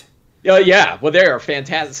Beast. Oh yeah, well, they are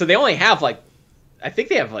fantastic. So they only have I think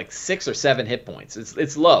they have 6 or 7 hit points.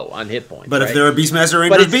 It's low on hit points. But right? if they're a Beastmaster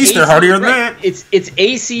Ranger's Beast, they're hardier than that. It's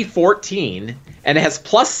AC 14 and it has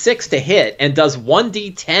 +6 to hit and does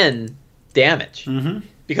 1d10 damage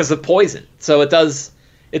because of poison. So it does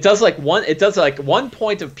 1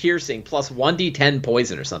 point of piercing plus 1d10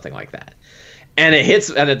 poison or something like that. And it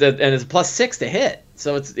hits and it's +6 to hit.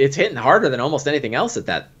 So it's hitting harder than almost anything else at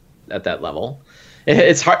that level.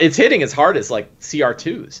 It's hitting as hard as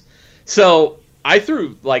CR2s. So I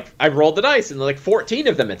rolled the dice and 14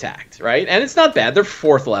 of them attacked, right? And it's not bad. They're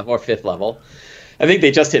 4th level or 5th level. I think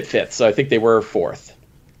they just hit 5th, so I think they were 4th.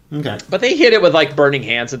 Okay. But they hit it with Burning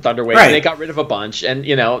Hands and Thunderwave, right. And they got rid of a bunch. And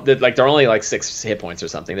they're only 6 hit points or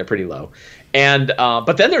something. They're pretty low. And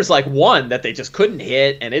but then there's one that they just couldn't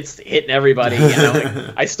hit, and it's hitting everybody.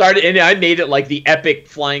 I started and I made it the epic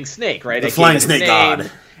flying snake, right? The flying snake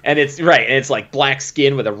god. And it's right, and it's black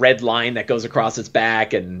skin with a red line that goes across its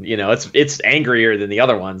back, and it's angrier than the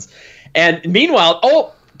other ones. And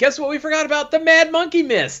meanwhile, guess what we forgot about? The Mad Monkey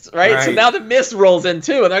Mist, right? So now the mist rolls in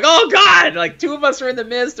too, and they're like, oh God, 2 of us are in the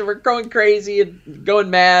mist, and we're going crazy and going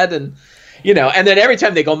mad, and and then every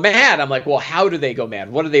time they go mad, I'm like, well, how do they go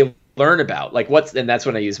mad? What do they learn about? And that's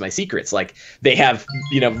when I use my secrets. They have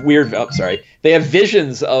they have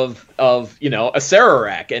visions of a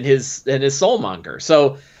Sararak and his soulmonger.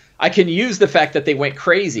 So I can use the fact that they went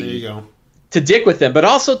crazy. There you go. To dick with them, but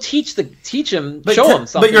also teach them, show them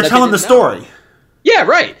something. But you're telling the story. Yeah,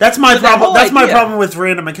 right. That's my So that problem. whole That's my idea- problem with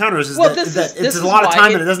random encounters. Is that this it's is a lot of why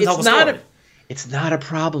time and it doesn't tell the story. It's not a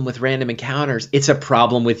problem with random encounters. It's a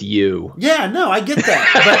problem with you. Yeah, no, I get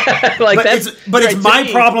that, but Like, but that's- it's right, to my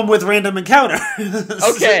me- problem with random encounters.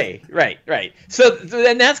 Okay, right. So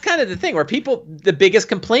then that's kind of the thing where the biggest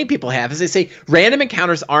complaint people have is they say random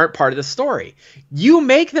encounters aren't part of the story. You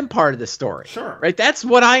make them part of the story. Sure. Right? That's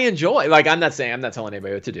what I enjoy. Like, I'm not telling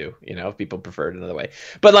anybody what to do, if people prefer it another way.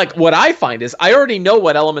 But like what I find is I already know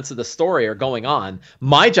what elements of the story are going on.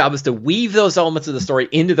 My job is to weave those elements of the story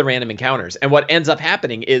into the random encounters. And what ends up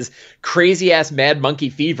happening is crazy ass mad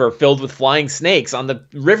monkey fever filled with flying snakes on the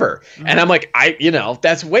river. Mm-hmm. And I'm like,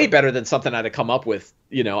 that's way better than something I'd have come up with,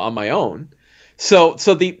 on my own. So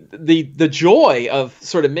the joy of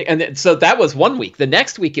sort of, and so that was 1 week. The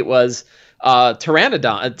next week it was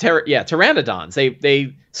pteranodons.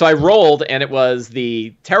 So I rolled and it was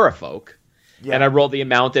the Terrafolk, and I rolled the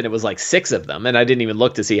amount and it was like 6 of them, and I didn't even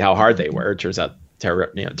look to see how hard they were. It turns out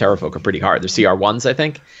Terrafolk are pretty hard. They're CR1s, I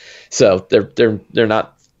think. So they're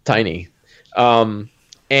not tiny. Then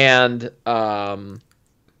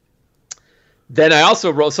I also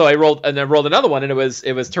rolled. So I rolled another one, and it was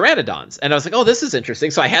pteranodons, and I was like, oh, this is interesting.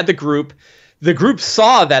 So I had the group. The group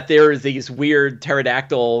saw that there are these weird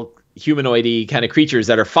pterodactyl humanoidy kind of creatures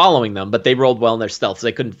that are following them, but they rolled well in their stealth, so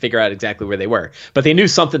they couldn't figure out exactly where they were. But they knew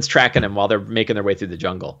something's tracking them while they're making their way through the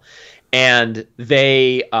jungle, and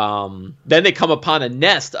they then they come upon a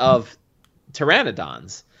nest of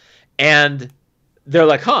pteranodons, and they're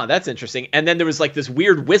like, huh, that's interesting. And then there was like this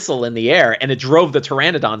weird whistle in the air, and it drove the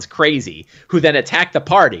pteranodons crazy, who then attacked the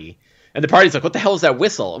party. And the party's like, what the hell is that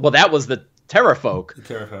whistle? Well, that was the Terrafolk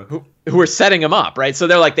who were setting them up, right? So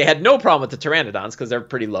they're like, they had no problem with the pteranodons because they're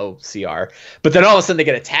pretty low CR. But then all of a sudden they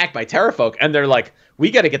get attacked by Terrafolk, and they're like,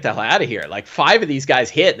 we got to get the hell out of here. Like 5 of these guys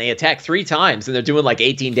hit, and they attack 3 times, and they're doing like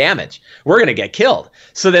 18 damage. We're going to get killed.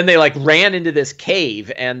 So then they like ran into this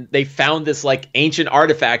cave, and they found this like ancient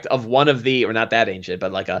artifact of one of the, or not that ancient,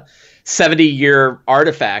 but like a 70-year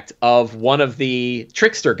artifact of one of the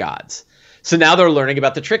trickster gods. So now they're learning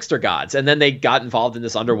about the trickster gods, and then they got involved in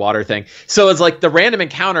this underwater thing. So it's like the random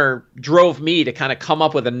encounter drove me to kind of come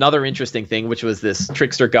up with another interesting thing, which was this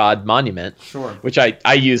trickster god monument. Sure. Which I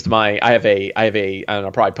used I have a I don't know,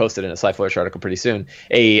 I'll probably post it in a Sci-Flourish article pretty soon.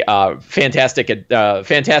 A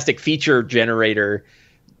fantastic feature generator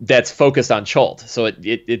that's focused on Chult. So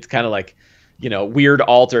it's kind of like, weird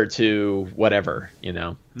alter to whatever,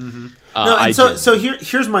 Mm-hmm. So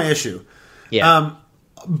here's my issue. Yeah.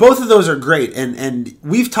 Both of those are great, and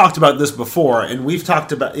we've talked about this before, and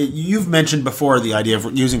you've mentioned before the idea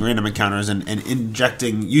of using random encounters and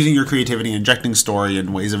using your creativity, injecting story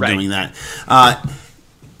and ways of doing that.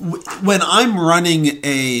 When I'm running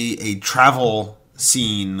a travel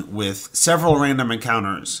scene with several random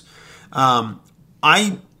encounters,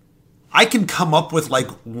 I can come up with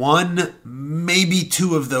like 1, maybe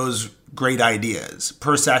 2 of those great ideas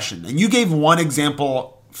per session. And you gave one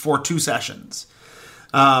example for 2 sessions.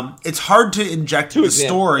 It's hard to inject the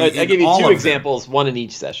story. I gave you 2 examples, 1 in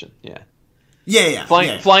each session. Yeah.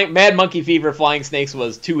 Flying Mad Monkey Fever, Flying Snakes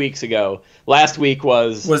was 2 weeks ago. Last week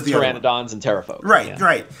was the Pteranodons and Terrafolk.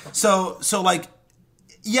 Right. So like,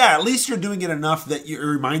 yeah, at least you're doing it enough that it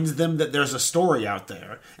reminds them that there's a story out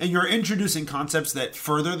there, and you're introducing concepts that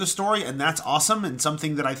further the story, and that's awesome, and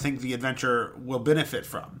something that I think the adventure will benefit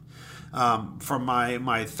from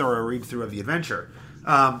my thorough read through of the adventure.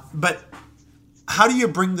 But how do you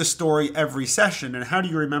bring the story every session, and how do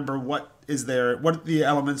you remember what is there, what the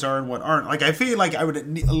elements are and what aren't? Like, I feel like I would at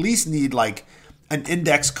least need like an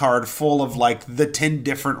index card full of like the 10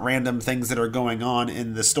 different random things that are going on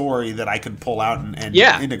in the story that I could pull out and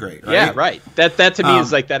integrate. Right? Yeah, right. That to me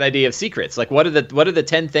is like that idea of secrets. Like, what are the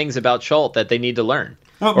 10 things about Chult that they need to learn?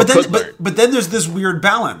 Well, but then there's this weird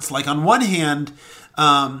balance. Like, on one hand,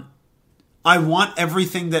 I want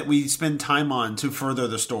everything that we spend time on to further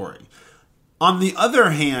the story. On the other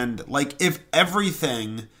hand, like, if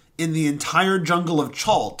everything in the entire jungle of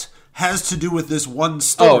Chult has to do with this one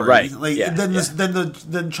story,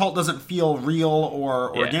 then Chult doesn't feel real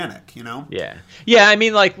or organic, Yeah, I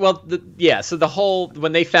mean, like, so the whole,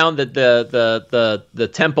 when they found that the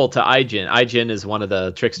temple to Aijin is one of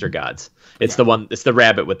the trickster gods. It's the one, it's the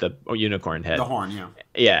rabbit with the unicorn head. The horn, yeah.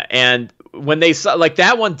 Yeah, and when they saw, like,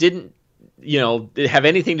 that one didn't have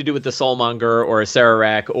anything to do with the Soulmonger or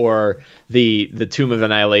Sararak or the Tomb of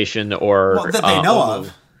Annihilation or that they know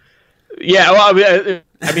of. Yeah, well,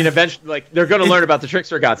 I mean, eventually, like, they're going to learn about the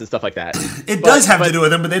trickster gods and stuff like that. It does have to do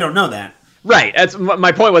with them, but they don't know that. Right. That's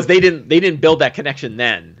my point. Was they didn't build that connection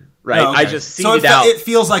then. right? Oh, okay. I just so seeded out. It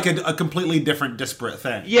feels like a completely different, disparate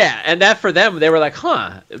thing. Yeah, and that for them, they were like,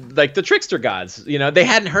 huh, like the trickster gods. They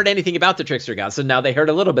hadn't heard anything about the trickster gods, so now they heard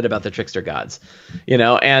a little bit about the trickster gods.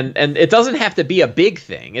 And it doesn't have to be a big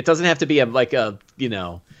thing. It doesn't have to be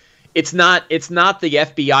it's not the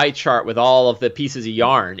FBI chart with all of the pieces of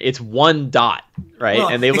yarn. It's one dot, right? Well,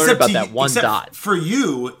 and they learn about that one dot. For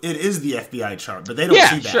you, it is the FBI chart, but they don't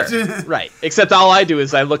see that. Sure. Right. Except all I do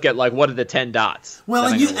is I look at what are the 10 dots. Well,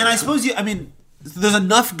 I suppose there's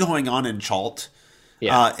enough going on in Chult.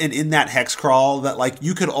 Yeah. And in that hex crawl that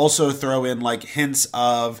you could also throw in hints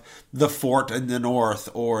of the fort in the north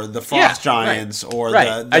or the frost giants or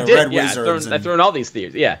the red wizards. I threw in all these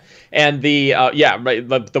theories. Yeah. And the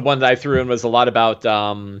one that I threw in was a lot about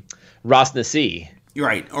Ras Nasi.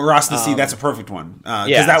 Right. Or Ras Nasi, that's a perfect one.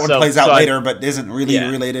 Because that one plays out later but isn't really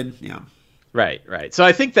related. Yeah. Right. So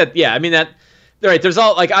I think that that right, there's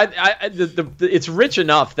all it's rich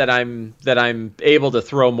enough that I'm able to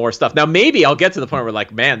throw more stuff. Now maybe I'll get to the point where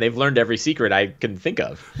man, they've learned every secret I can think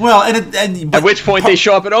of. Well, at which point they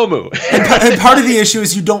show up at Omu. and part of the issue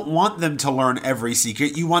is you don't want them to learn every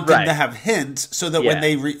secret. You want them to have hints so that when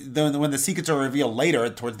when the secrets are revealed later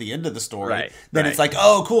towards the end of the story, then it's like,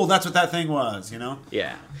 oh, cool, that's what that thing was.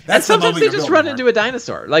 Yeah. That's and sometimes they just run into a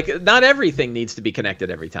dinosaur. Not everything needs to be connected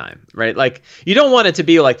every time, right? You don't want it to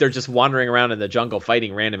be they're just wandering around in the jungle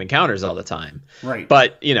fighting random encounters all the time. Right.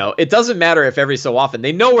 But, it doesn't matter if every so often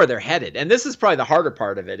they know where they're headed. And this is probably the harder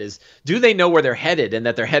part of it is, do they know where they're headed and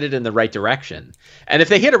that they're headed in the right direction? And if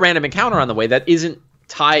they hit a random encounter on the way that isn't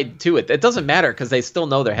tied to it, it doesn't matter because they still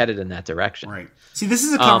know they're headed in that direction. Right. See, this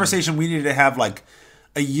is a conversation we needed to have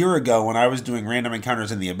a year ago when I was doing random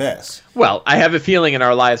encounters in the Abyss. Well, I have a feeling in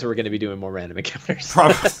our lives we're going to be doing more random encounters.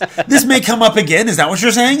 Probably. This may come up again. Is that what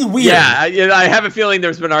you're saying? Weird. Yeah, I have a feeling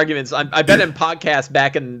there's been arguments. I bet in podcasts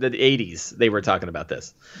back in the 80s they were talking about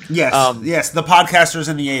this. Yes, yes, the podcasters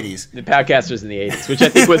in the 80s. The podcasters in the 80s, which I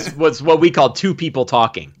think was what we called two people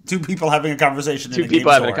talking. Two people having a conversation. Two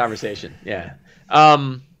people having a conversation, yeah.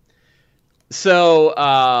 So,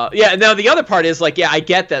 now the other part is I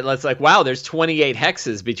get that. It's wow, there's 28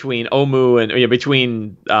 hexes between Omu and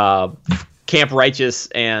between Camp Righteous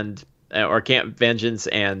or Camp Vengeance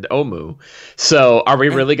and Omu. So are we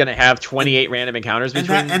really going to have 28 random encounters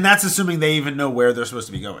between? And that's assuming they even know where they're supposed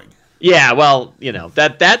to be going. Yeah, well,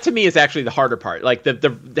 that to me is actually the harder part.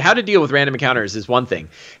 The how to deal with random encounters is one thing.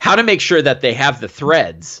 How to make sure that they have the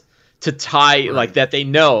threads to tie that they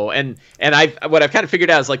know, and what I've kind of figured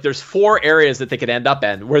out is there's 4 areas that they could end up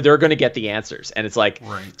in where they're going to get the answers, and it's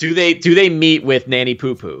do they meet with Nanny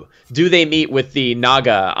Poo Poo? Do they meet with the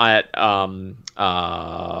Naga at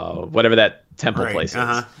whatever that temple place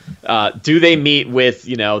is? Do they meet with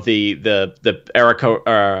the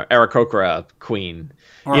Aarakocra queen?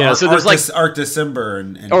 Or so there's Arcticimber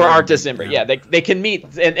and Arcticimber. Yeah, they can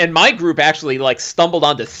meet, and my group actually stumbled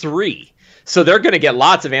onto 3. So they're going to get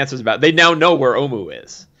lots of answers about it. They now know where Omu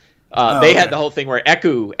is. They had the whole thing where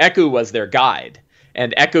Eku was their guide,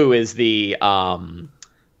 and Eku is the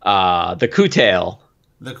Kutail,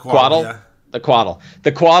 the Quaddle, the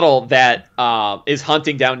Quaddle that is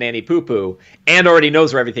hunting down Nanny Poo Poo and already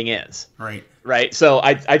knows where everything is. Right. So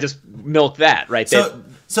I just milked that. Right. So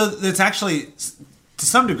it's actually, to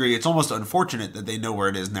some degree, it's almost unfortunate that they know where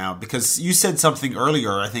it is now, because you said something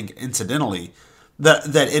earlier, I think incidentally,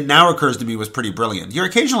 that it now occurs to me was pretty brilliant.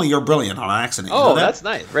 Occasionally you're brilliant on accident. Oh, that's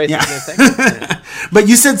nice. Right. Yeah. But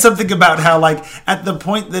you said something about how at the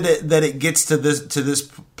point that it gets to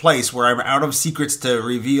this place where I'm out of secrets to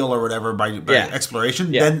reveal or whatever by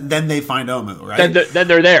exploration, then they find Omu, right? Then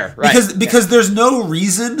they're there, right? Because there's no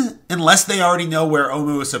reason, unless they already know where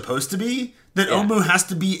Omu is supposed to be, that Omu has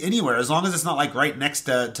to be anywhere, as long as it's not right next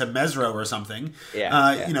to Mesro or something.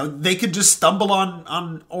 They could just stumble on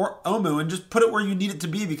Omu and just put it where you need it to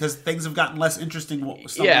be, because things have gotten less interesting.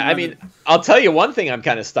 I'll tell you one thing I'm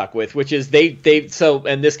kind of stuck with, which is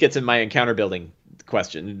and this gets in my encounter building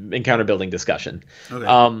discussion.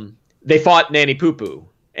 Okay. They fought Nanny Poo Poo,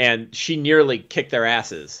 and she nearly kicked their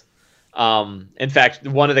asses. In fact,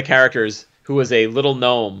 one of the characters, who was a little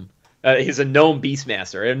gnome, he's a gnome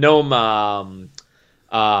beastmaster, a gnome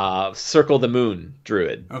Circle the Moon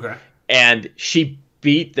druid. Okay. And she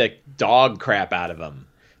beat the dog crap out of him.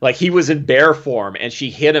 He was in bear form, and she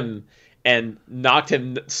hit him and knocked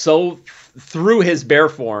him through his bear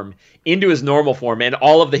form into his normal form and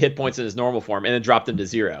all of the hit points in his normal form, and then dropped him to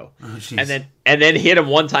 0. Oh, and then hit him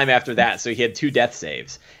one time after that, so he had 2 death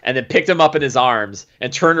saves, and then picked him up in his arms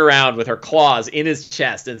and turned around with her claws in his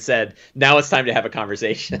chest and said, "Now it's time to have a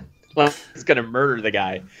conversation." He's going to murder the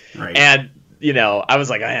guy. Right. And I was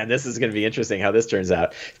like, man, this is going to be interesting how this turns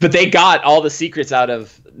out. But they got all the secrets out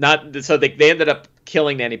of so they ended up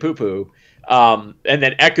killing Nanny Poo Poo. And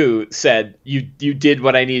then Eku said, you did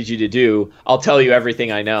what I needed you to do. I'll tell you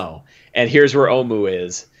everything I know. And here's where Omu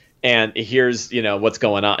is. And here's, what's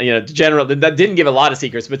going on. Generally, that didn't give a lot of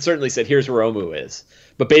secrets, but certainly said, here's where Omu is.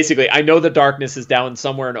 But basically, I know the darkness is down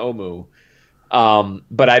somewhere in Omu,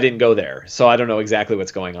 but I didn't go there. So I don't know exactly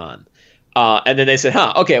what's going on. And then they said,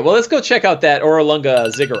 okay, well, let's go check out that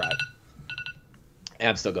Orolunga Ziggurat. And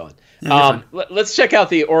I'm still going. Let's check out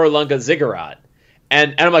the Orolunga Ziggurat.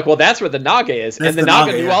 And I'm like, well, that's where the Naga is. That's and the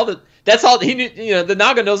Naga knew all the... That's all he knew. The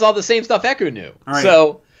Naga knows all the same stuff Eku knew. Right.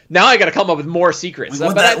 So now I got to come up with more secrets.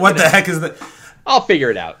 What the heck is that? I'll figure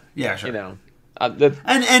it out. Yeah, sure.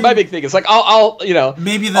 And my big thing is like I'll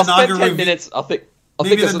maybe the I'll Naga spend 10 minutes.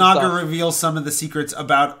 Maybe the Naga reveals some of the secrets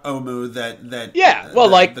about Omu that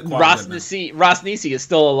Rosnisi is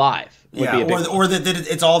still alive. Or that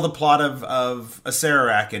it's all the plot of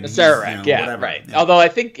Acererak and Acererak, whatever. Right. Yeah. Although I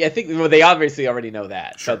think they obviously already know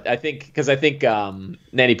that. Sure. But I think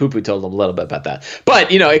Nanny Poo Poo told them a little bit about that.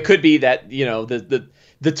 But it could be that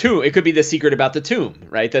the tomb. It could be the secret about the tomb,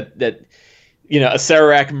 right? That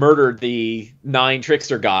Acererak murdered the 9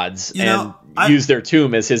 trickster gods and used their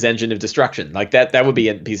tomb as his engine of destruction. Like that would be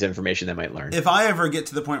a piece of information they might learn. If I ever get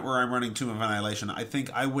to the point where I'm running Tomb of Annihilation, I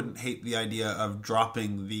think I wouldn't hate the idea of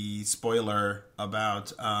dropping the spoiler about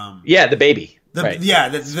the baby.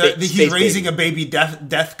 He's raising a baby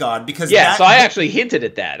death god because so I actually hinted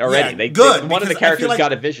at that already. Good. One of the characters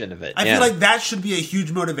got a vision of it. I feel like that should be a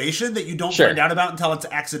huge motivation that you don't find out about until it's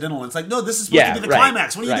accidental. It's like, no, this is supposed to be the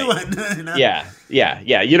climax. What are you doing? Yeah.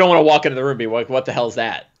 You don't want to walk into the room and be like, what the hell's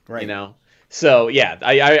that? Right. So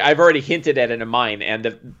I've already hinted at it in mine,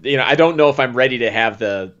 and I don't know if I'm ready to have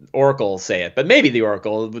the Oracle say it, but maybe the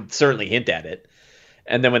Oracle would certainly hint at it,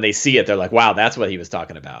 and then when they see it, they're like, "Wow, that's what he was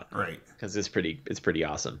talking about." Right. Because it's pretty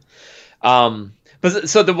awesome. But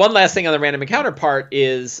so the one last thing on the random encounter part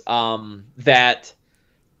is that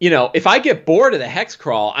if I get bored of the hex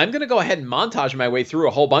crawl, I'm going to go ahead and montage my way through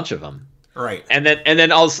a whole bunch of them. Right. And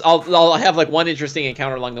then I'll have like one interesting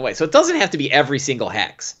encounter along the way. So it doesn't have to be every single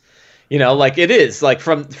hex. Like it is like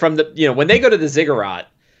from the when they go to the Ziggurat,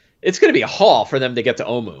 it's going to be a haul for them to get to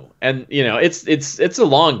Omu, and it's a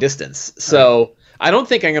long distance. So I don't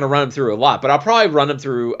think I'm going to run them through a lot, but I'll probably run them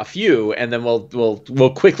through a few, and then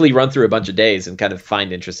we'll quickly run through a bunch of days and kind of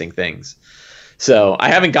find interesting things. So I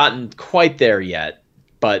haven't gotten quite there yet,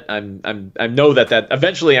 but I know that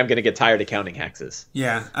eventually I'm going to get tired of counting hexes.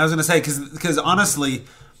 Yeah, I was going to say because honestly,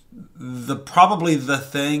 probably the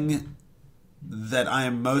thing that I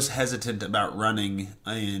am most hesitant about running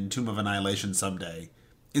in Tomb of Annihilation someday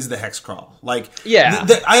is the hex crawl. Like,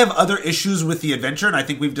 I have other issues with the adventure, and I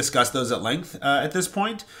think we've discussed those at length at this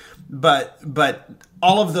point. But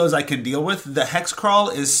all of those I can deal with. The hex crawl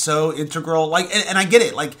is so integral. Like, and I get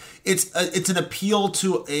it. Like, it's an appeal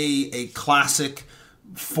to a classic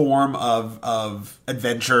form of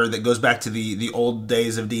adventure that goes back to the old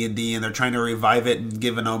days of D&D, and they're trying to revive it and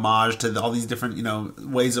give an homage to all these different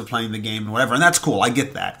ways of playing the game and whatever, and that's cool. I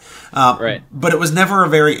get that, right? But it was never a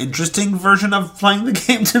very interesting version of playing the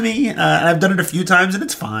game to me. And I've done it a few times, and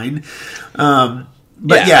it's fine. I've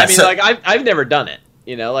never done it.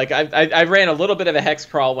 I ran a little bit of a hex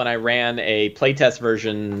crawl when I ran a playtest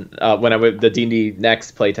version when I went the D&D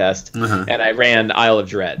Next playtest, and I ran Isle of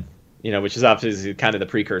Dread. Which is obviously kind of the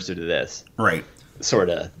precursor to this. Right. Sort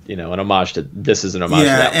of, an homage to this is an homage to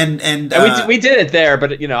that. And we did it there,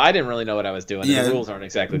 but I didn't really know what I was doing. Yeah, the rules aren't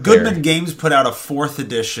exactly clear. Goodman Games put out a 4th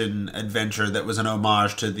edition adventure that was an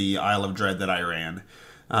homage to the Isle of Dread that I ran.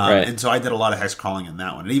 Right. And so I did a lot of hex crawling in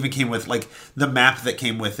that one. It even came with the map that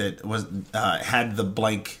came with it was had the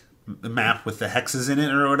blank map with the hexes in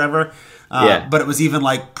it or whatever. But it was even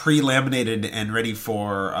pre-laminated and ready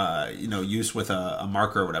for use with a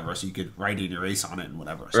marker or whatever, so you could write and erase on it and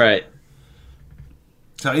whatever. So. Right.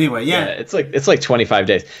 So anyway, it's like 25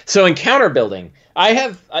 days. So encounter building, I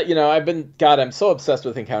have I'm so obsessed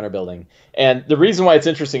with encounter building, and the reason why it's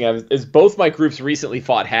interesting is both my groups recently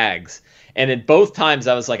fought hags. And in both times,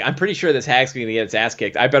 I was like, I'm pretty sure this hag's going to get its ass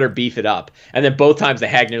kicked. I better beef it up. And then both times, the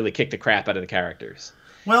hag nearly kicked the crap out of the characters.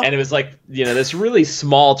 Well, and it was this really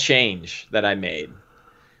small change that I made.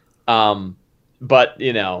 But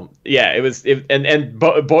it was,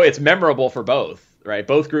 boy, it's memorable for both, right?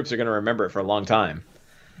 Both groups are going to remember it for a long time.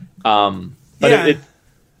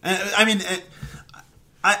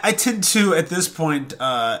 I tend to, at this point,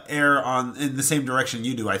 err in the same direction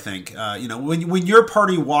you do. I think, when your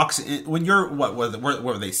party walks in, when your what were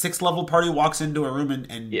they 6th level party walks into a room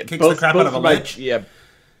and kicks the crap out of a lich.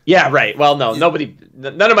 Yeah, right. Well, no,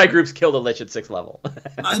 none of my groups killed a Lich at 6th level.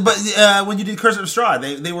 But when you did Curse of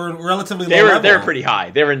Strahd, they were relatively low level. They were pretty high.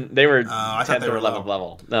 They were 10th or 11th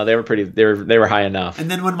level. No, they were pretty. They were high enough. And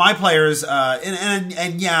then when my players I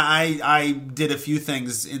did a few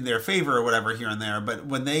things in their favor or whatever here and there. But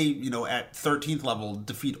when they at 13th level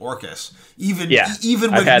defeat Orcus, even with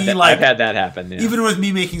I've had that happen. Yeah. Even with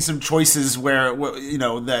me making some choices where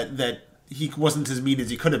that he wasn't as mean as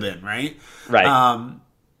he could have been, right? Right.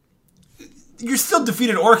 You're still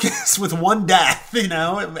defeated Orcus with one death, at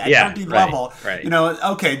 13th level. Right.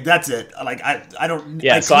 Okay, that's it. Like I don't.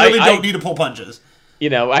 Yeah, I clearly don't need to pull punches.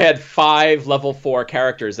 I had 5 level 4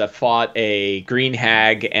 characters that fought a green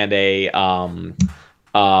hag and a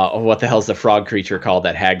what the hell's the frog creature called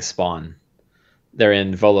that hag spawn? They're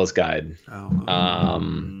in Volo's Guide.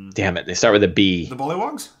 Damn it, they start with a B. The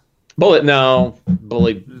Bullywogs?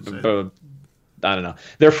 I don't know.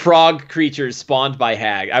 They're frog creatures spawned by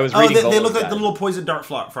hag. I was reading. They look like the little poison dart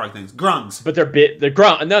frog things. Grungs. But they're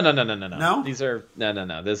grung. No. No? These are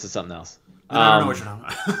no. This is something else. I don't know what you're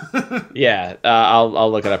talking about. Yeah,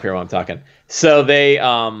 I'll look it up here while I'm talking. So they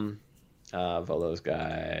Volo's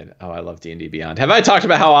Guide. Oh, I love D&D Beyond. Have I talked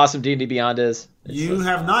about how awesome D&D Beyond is? You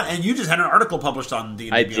have not, and you just had an article published on D&D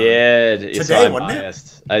Beyond. I did. Today,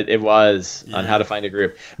 wasn't it? It was on how to find a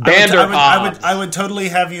group. I would totally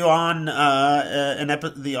have you on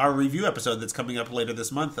our review episode that's coming up later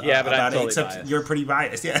this month. Yeah, but I'm totally except biased. You're pretty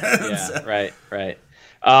biased. Yeah, right.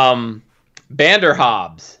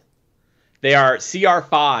 Banderhobs. They are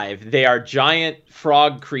CR5. They are giant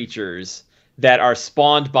frog creatures that are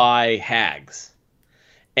spawned by hags.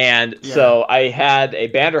 And so I had a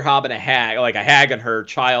Banderhob and a hag and her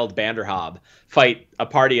child Banderhob fight a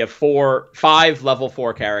party of 5 level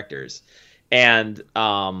 4 characters. And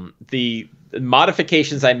the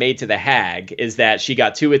modifications I made to the hag is that she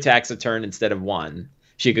got 2 attacks a turn instead of 1.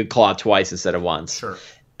 She could claw twice instead of once. Sure.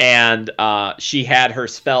 And she had her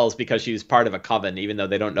spells because she was part of a coven, even though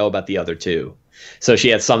they don't know about the other 2. So she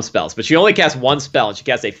had some spells, but she only cast 1 spell, and she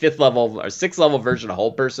cast a 5th level or 6th level version of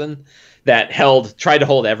Hold Person that tried to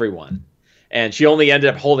hold everyone. And she only ended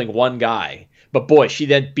up holding 1 guy. But boy, she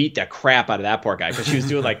then beat the crap out of that poor guy because she was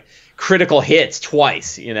doing like critical hits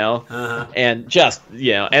twice, and just,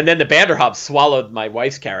 and then the Banderhob swallowed my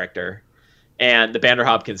wife's character. And the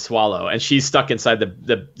Banderhob can swallow, and she's stuck inside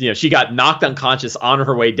the she got knocked unconscious on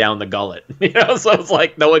her way down the gullet. So it's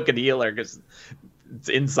like no one could heal her because it's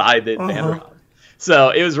inside the Banderhob.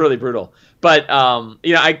 So it was really brutal. But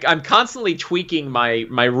I'm constantly tweaking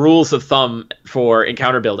my rules of thumb for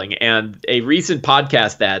encounter building. And a recent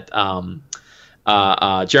podcast that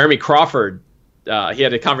Jeremy Crawford he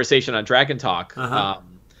had a conversation on Dragon Talk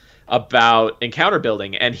about encounter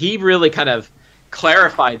building, and he really kind of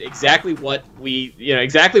clarified exactly what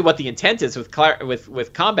the intent is with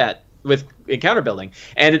combat, with encounter building.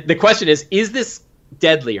 And the question is this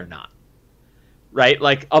deadly or not? Right?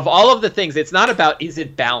 Like, of all of the things, it's not about, is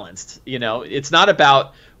it balanced? It's not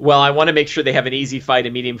about, well, I want to make sure they have an easy fight, a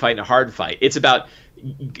medium fight, and a hard fight. It's about,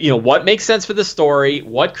 what makes sense for the story,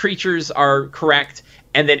 what creatures are correct,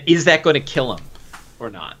 and then is that going to kill them or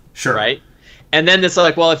not? Sure. Right? And then it's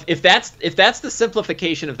like, well, if that's the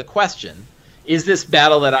simplification of the question, is this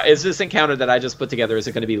encounter that I just put together, is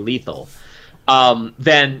it going to be lethal?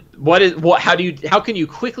 Then how can you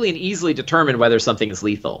quickly and easily determine whether something is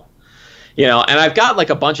lethal? And I've got like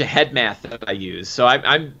a bunch of head math that I use, so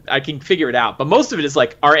I can figure it out. But most of it is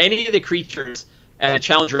like, are any of the creatures at a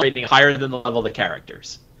challenger rating higher than the level of the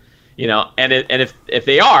characters? And if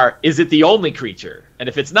they are, is it the only creature? And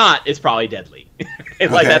if it's not, it's probably deadly.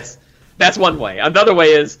 Like that's one way. Another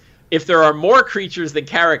way is, if there are more creatures than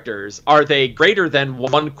characters, are they greater than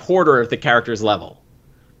 1/4 of the character's level?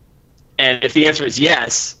 And if the answer is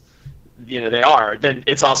yes, they are, then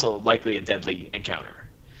it's also likely a deadly encounter.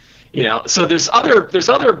 So there's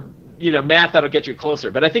other math that'll get you closer.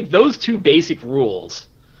 But I think those 2 basic rules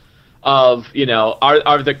of,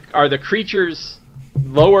 are the creatures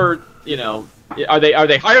lower, are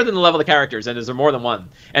they higher than the level of the characters, and is there more than one?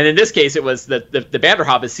 And in this case, it was the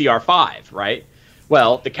Banderhob is CR5, right?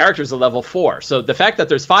 Well, the character's a level 4, so the fact that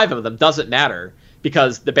there's 5 of them doesn't matter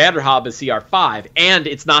because the Banderhob is CR5, and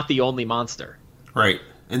it's not the only monster. Right,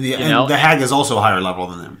 and the hag is also a higher level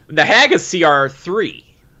than them. The hag is CR3.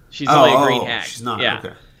 She's only a green hag. She's not. Yeah.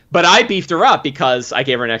 Okay. But I beefed her up because I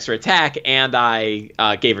gave her an extra attack and I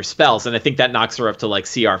gave her spells, and I think that knocks her up to like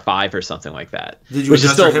CR5 or something like that. Did you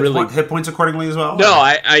adjust her hit points accordingly as well? No,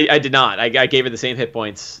 I did not. I gave her the same hit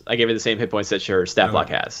points. I gave her the same hit points that her stat block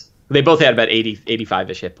has. They both had about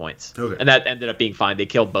 85-ish hit points. Okay. And that ended up being fine. They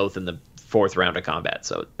killed both in the 4th round of combat,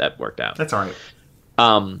 so that worked out. That's all right.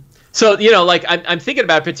 So, like I'm thinking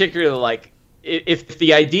about particularly like if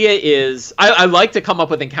the idea is I like to come up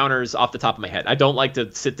with encounters off the top of my head. I don't like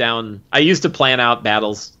to sit down. I used to plan out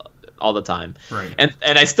battles all the time. Right. And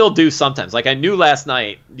I still do sometimes. Like I knew last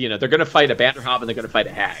night, they're going to fight a Bannerhob and they're going to fight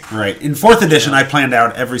a hag. Right. In 4th edition, I planned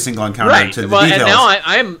out every single encounter to the details.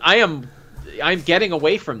 And now I'm getting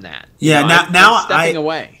away from that. Yeah, I'm stepping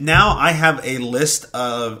away. Now I have a list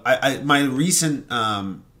of my recent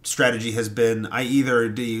strategy has been I either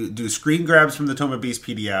do screen grabs from the Tome of Beasts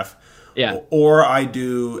PDF, or I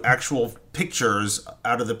do actual pictures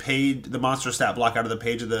out of the page, the monster stat block out of the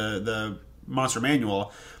page of the monster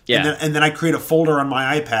manual. Yeah. And then I create a folder on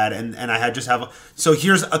my iPad, and I just have so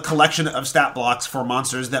here's a collection of stat blocks for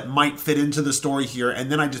monsters that might fit into the story here,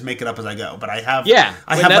 and then I just make it up as I go. But I have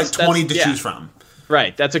like 20 to choose from.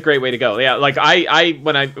 Right, that's a great way to go. Yeah, like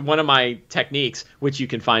one of my techniques, which you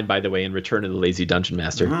can find by the way in Return of the Lazy Dungeon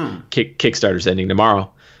Master, Kickstarter's ending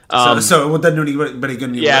tomorrow. So it doesn't do anybody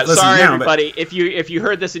good. Yeah, sorry now, everybody. If you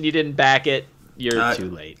heard this and you didn't back it, you're too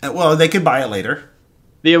late. Well, they could buy it later.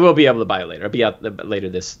 They will be able to buy it later. It'll be out later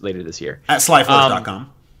this year at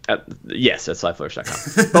slyflourish.com. Yes, at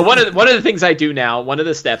slyflourish.com. But one of the things I do now, one of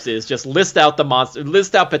the steps is just list out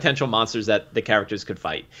potential monsters that the characters could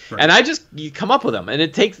fight, and you come up with them, and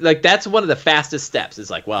it takes that's one of the fastest steps.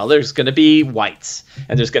 It's like, well, there's going to be wights,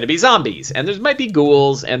 and there's going to be zombies, and there might be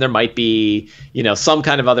ghouls, and there might be some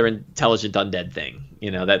kind of other intelligent undead thing.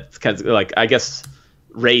 That's kind of like I guess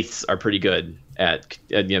wraiths are pretty good at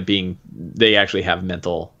being they actually have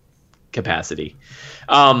mental capacity.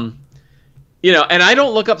 And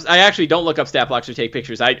I actually don't look up stat blocks or take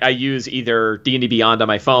pictures. I use either D&D Beyond on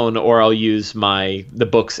my phone or I'll use the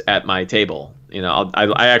books at my table.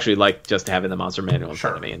 I actually like just having the monster manual in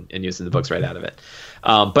front of me and using the books right out of it.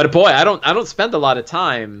 But boy, I don't spend a lot of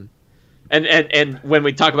time. And when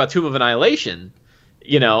we talk about Tomb of Annihilation,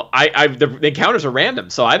 the encounters are random,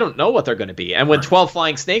 so I don't know what they're going to be. And when 12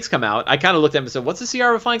 flying snakes come out, I kind of looked at them and said, what's the CR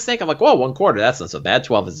of a flying snake? I'm like, whoa, 1/4. That's not so bad.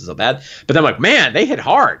 12 isn't so bad. But then I'm like, man, they hit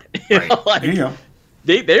hard. There you go.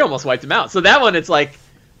 They almost wiped them out. So that one, it's like,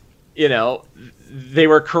 they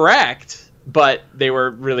were correct, but they were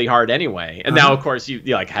really hard anyway. And now, of course,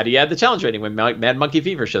 you're like, how do you add the challenge rating when Mad Monkey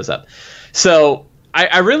Fever shows up? So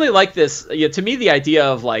I really like this. To me, the idea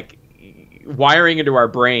of like wiring into our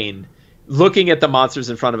brain, looking at the monsters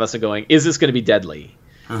in front of us and going, is this going to be deadly?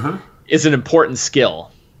 Is an important skill.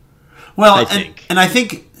 Well, I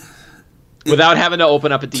think without having to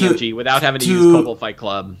open up a DMG, without having to use Kobold Fight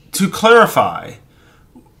Club. To clarify,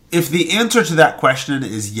 if the answer to that question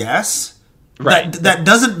is yes, that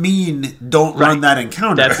doesn't mean don't run that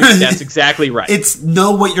encounter. That's exactly right. It's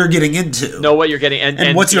know what you're getting into. Know what you're getting,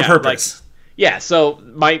 and what's your purpose. So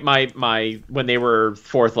my when they were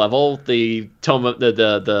 4th level, the Tomb of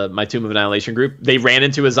my Tomb of Annihilation group, they ran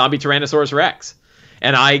into a zombie Tyrannosaurus Rex,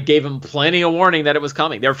 and I gave them plenty of warning that it was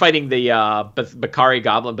coming. They were fighting the Batari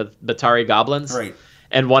goblins, right?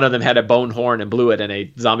 And one of them had a bone horn and blew it, and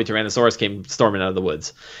a zombie Tyrannosaurus came storming out of the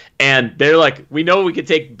woods. And they're like, we know we could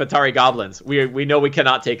take Batari goblins. We know we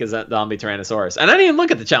cannot take a zombie Tyrannosaurus. And I didn't even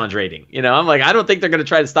look at the challenge rating. I'm like, I don't think they're going to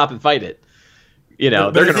try to stop and fight it.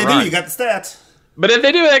 But they're if going to run. Do, you got the stats. But if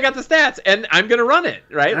they do, I got the stats, and I'm going to run it,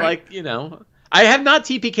 right? Like, I have not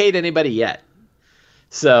TPK'd anybody yet.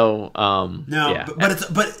 So, no,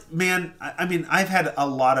 but man, I mean, I've had a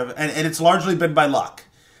lot of, and it's largely been by luck.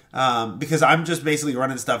 Because I'm just basically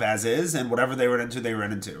running stuff as is, and whatever they run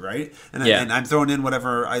into, right? And I'm throwing in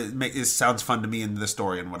whatever sounds fun to me in the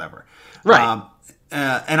story and whatever, right?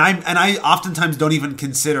 And I oftentimes don't even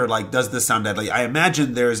consider like, does this sound deadly? I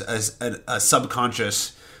imagine there's a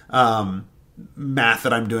subconscious math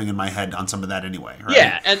that I'm doing in my head on some of that anyway, right?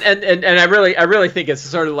 Yeah, and I really think it's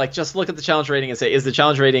sort of like, just look at the challenge rating and say, is the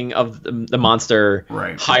challenge rating of the monster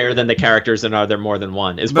higher than the characters, and are there more than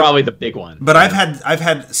one? Probably the big one. But I've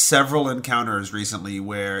had several encounters recently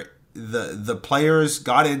where the players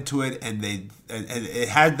got into it, and it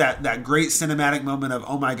had that great cinematic moment of,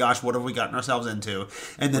 oh my gosh, what have we gotten ourselves into?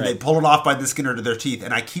 And then they pull it off by the skin of their teeth,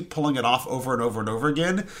 and I keep pulling it off over and over and over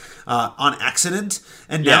again on accident.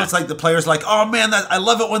 And now it's like the player's like, oh man, I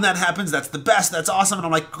love it when that happens. That's the best. That's awesome. And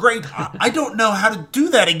I'm like, great. I don't know how to do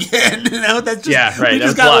that again. That's just we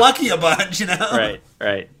just got lucky a bunch.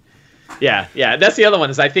 Right. Yeah. That's the other one.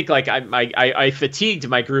 Is I think like I fatigued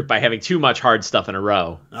my group by having too much hard stuff in a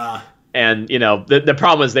row. And the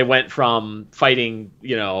problem is they went from fighting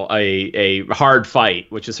a hard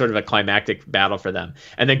fight, which is sort of a climactic battle for them,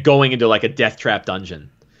 and then going into like a death trap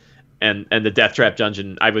dungeon. and the Death Trap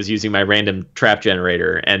dungeon, I was using my random trap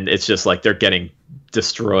generator, and it's just like they're getting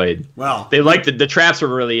destroyed. Well, they like the traps were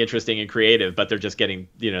really interesting and creative, but they're just getting,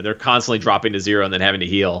 they're constantly dropping to 0 and then having to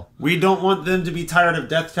heal. We don't want them to be tired of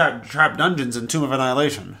Death Trap dungeons and Tomb of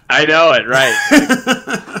Annihilation. I know it,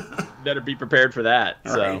 right? Better be prepared for that.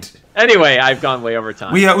 All so right. Anyway, I've gone way over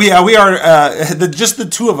time. We are just the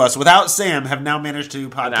two of us without Sam have now managed to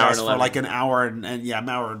podcast for like an hour and an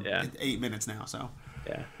hour and 8 minutes now. So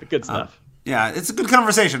yeah, good stuff. It's a good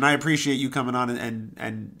conversation. I appreciate you coming on and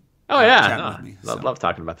chatting with me. Love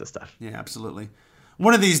talking about this stuff. Yeah, absolutely.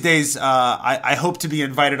 One of these days, I hope to be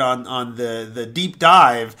invited on the deep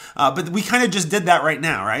dive, but we kind of just did that right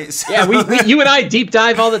now, right? So, yeah, you and I deep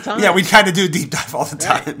dive all the time. Yeah, we kind of do deep dive all the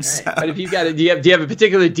time. Right. So. But if you've got do you have a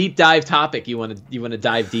particular deep dive topic you want to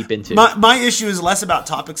dive deep into? My issue is less about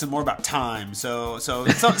topics and more about time. So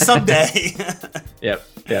someday. Yep.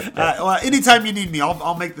 Well, anytime you need me,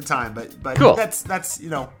 I'll make the time. But cool. That's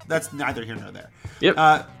neither here nor there.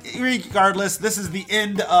 Yep. Regardless, this is the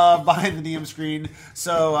end of Behind the DM Screen.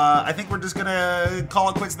 So I think we're just gonna call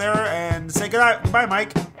it quits there and say goodbye. Goodbye,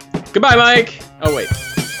 Mike. Goodbye, Mike. Oh wait.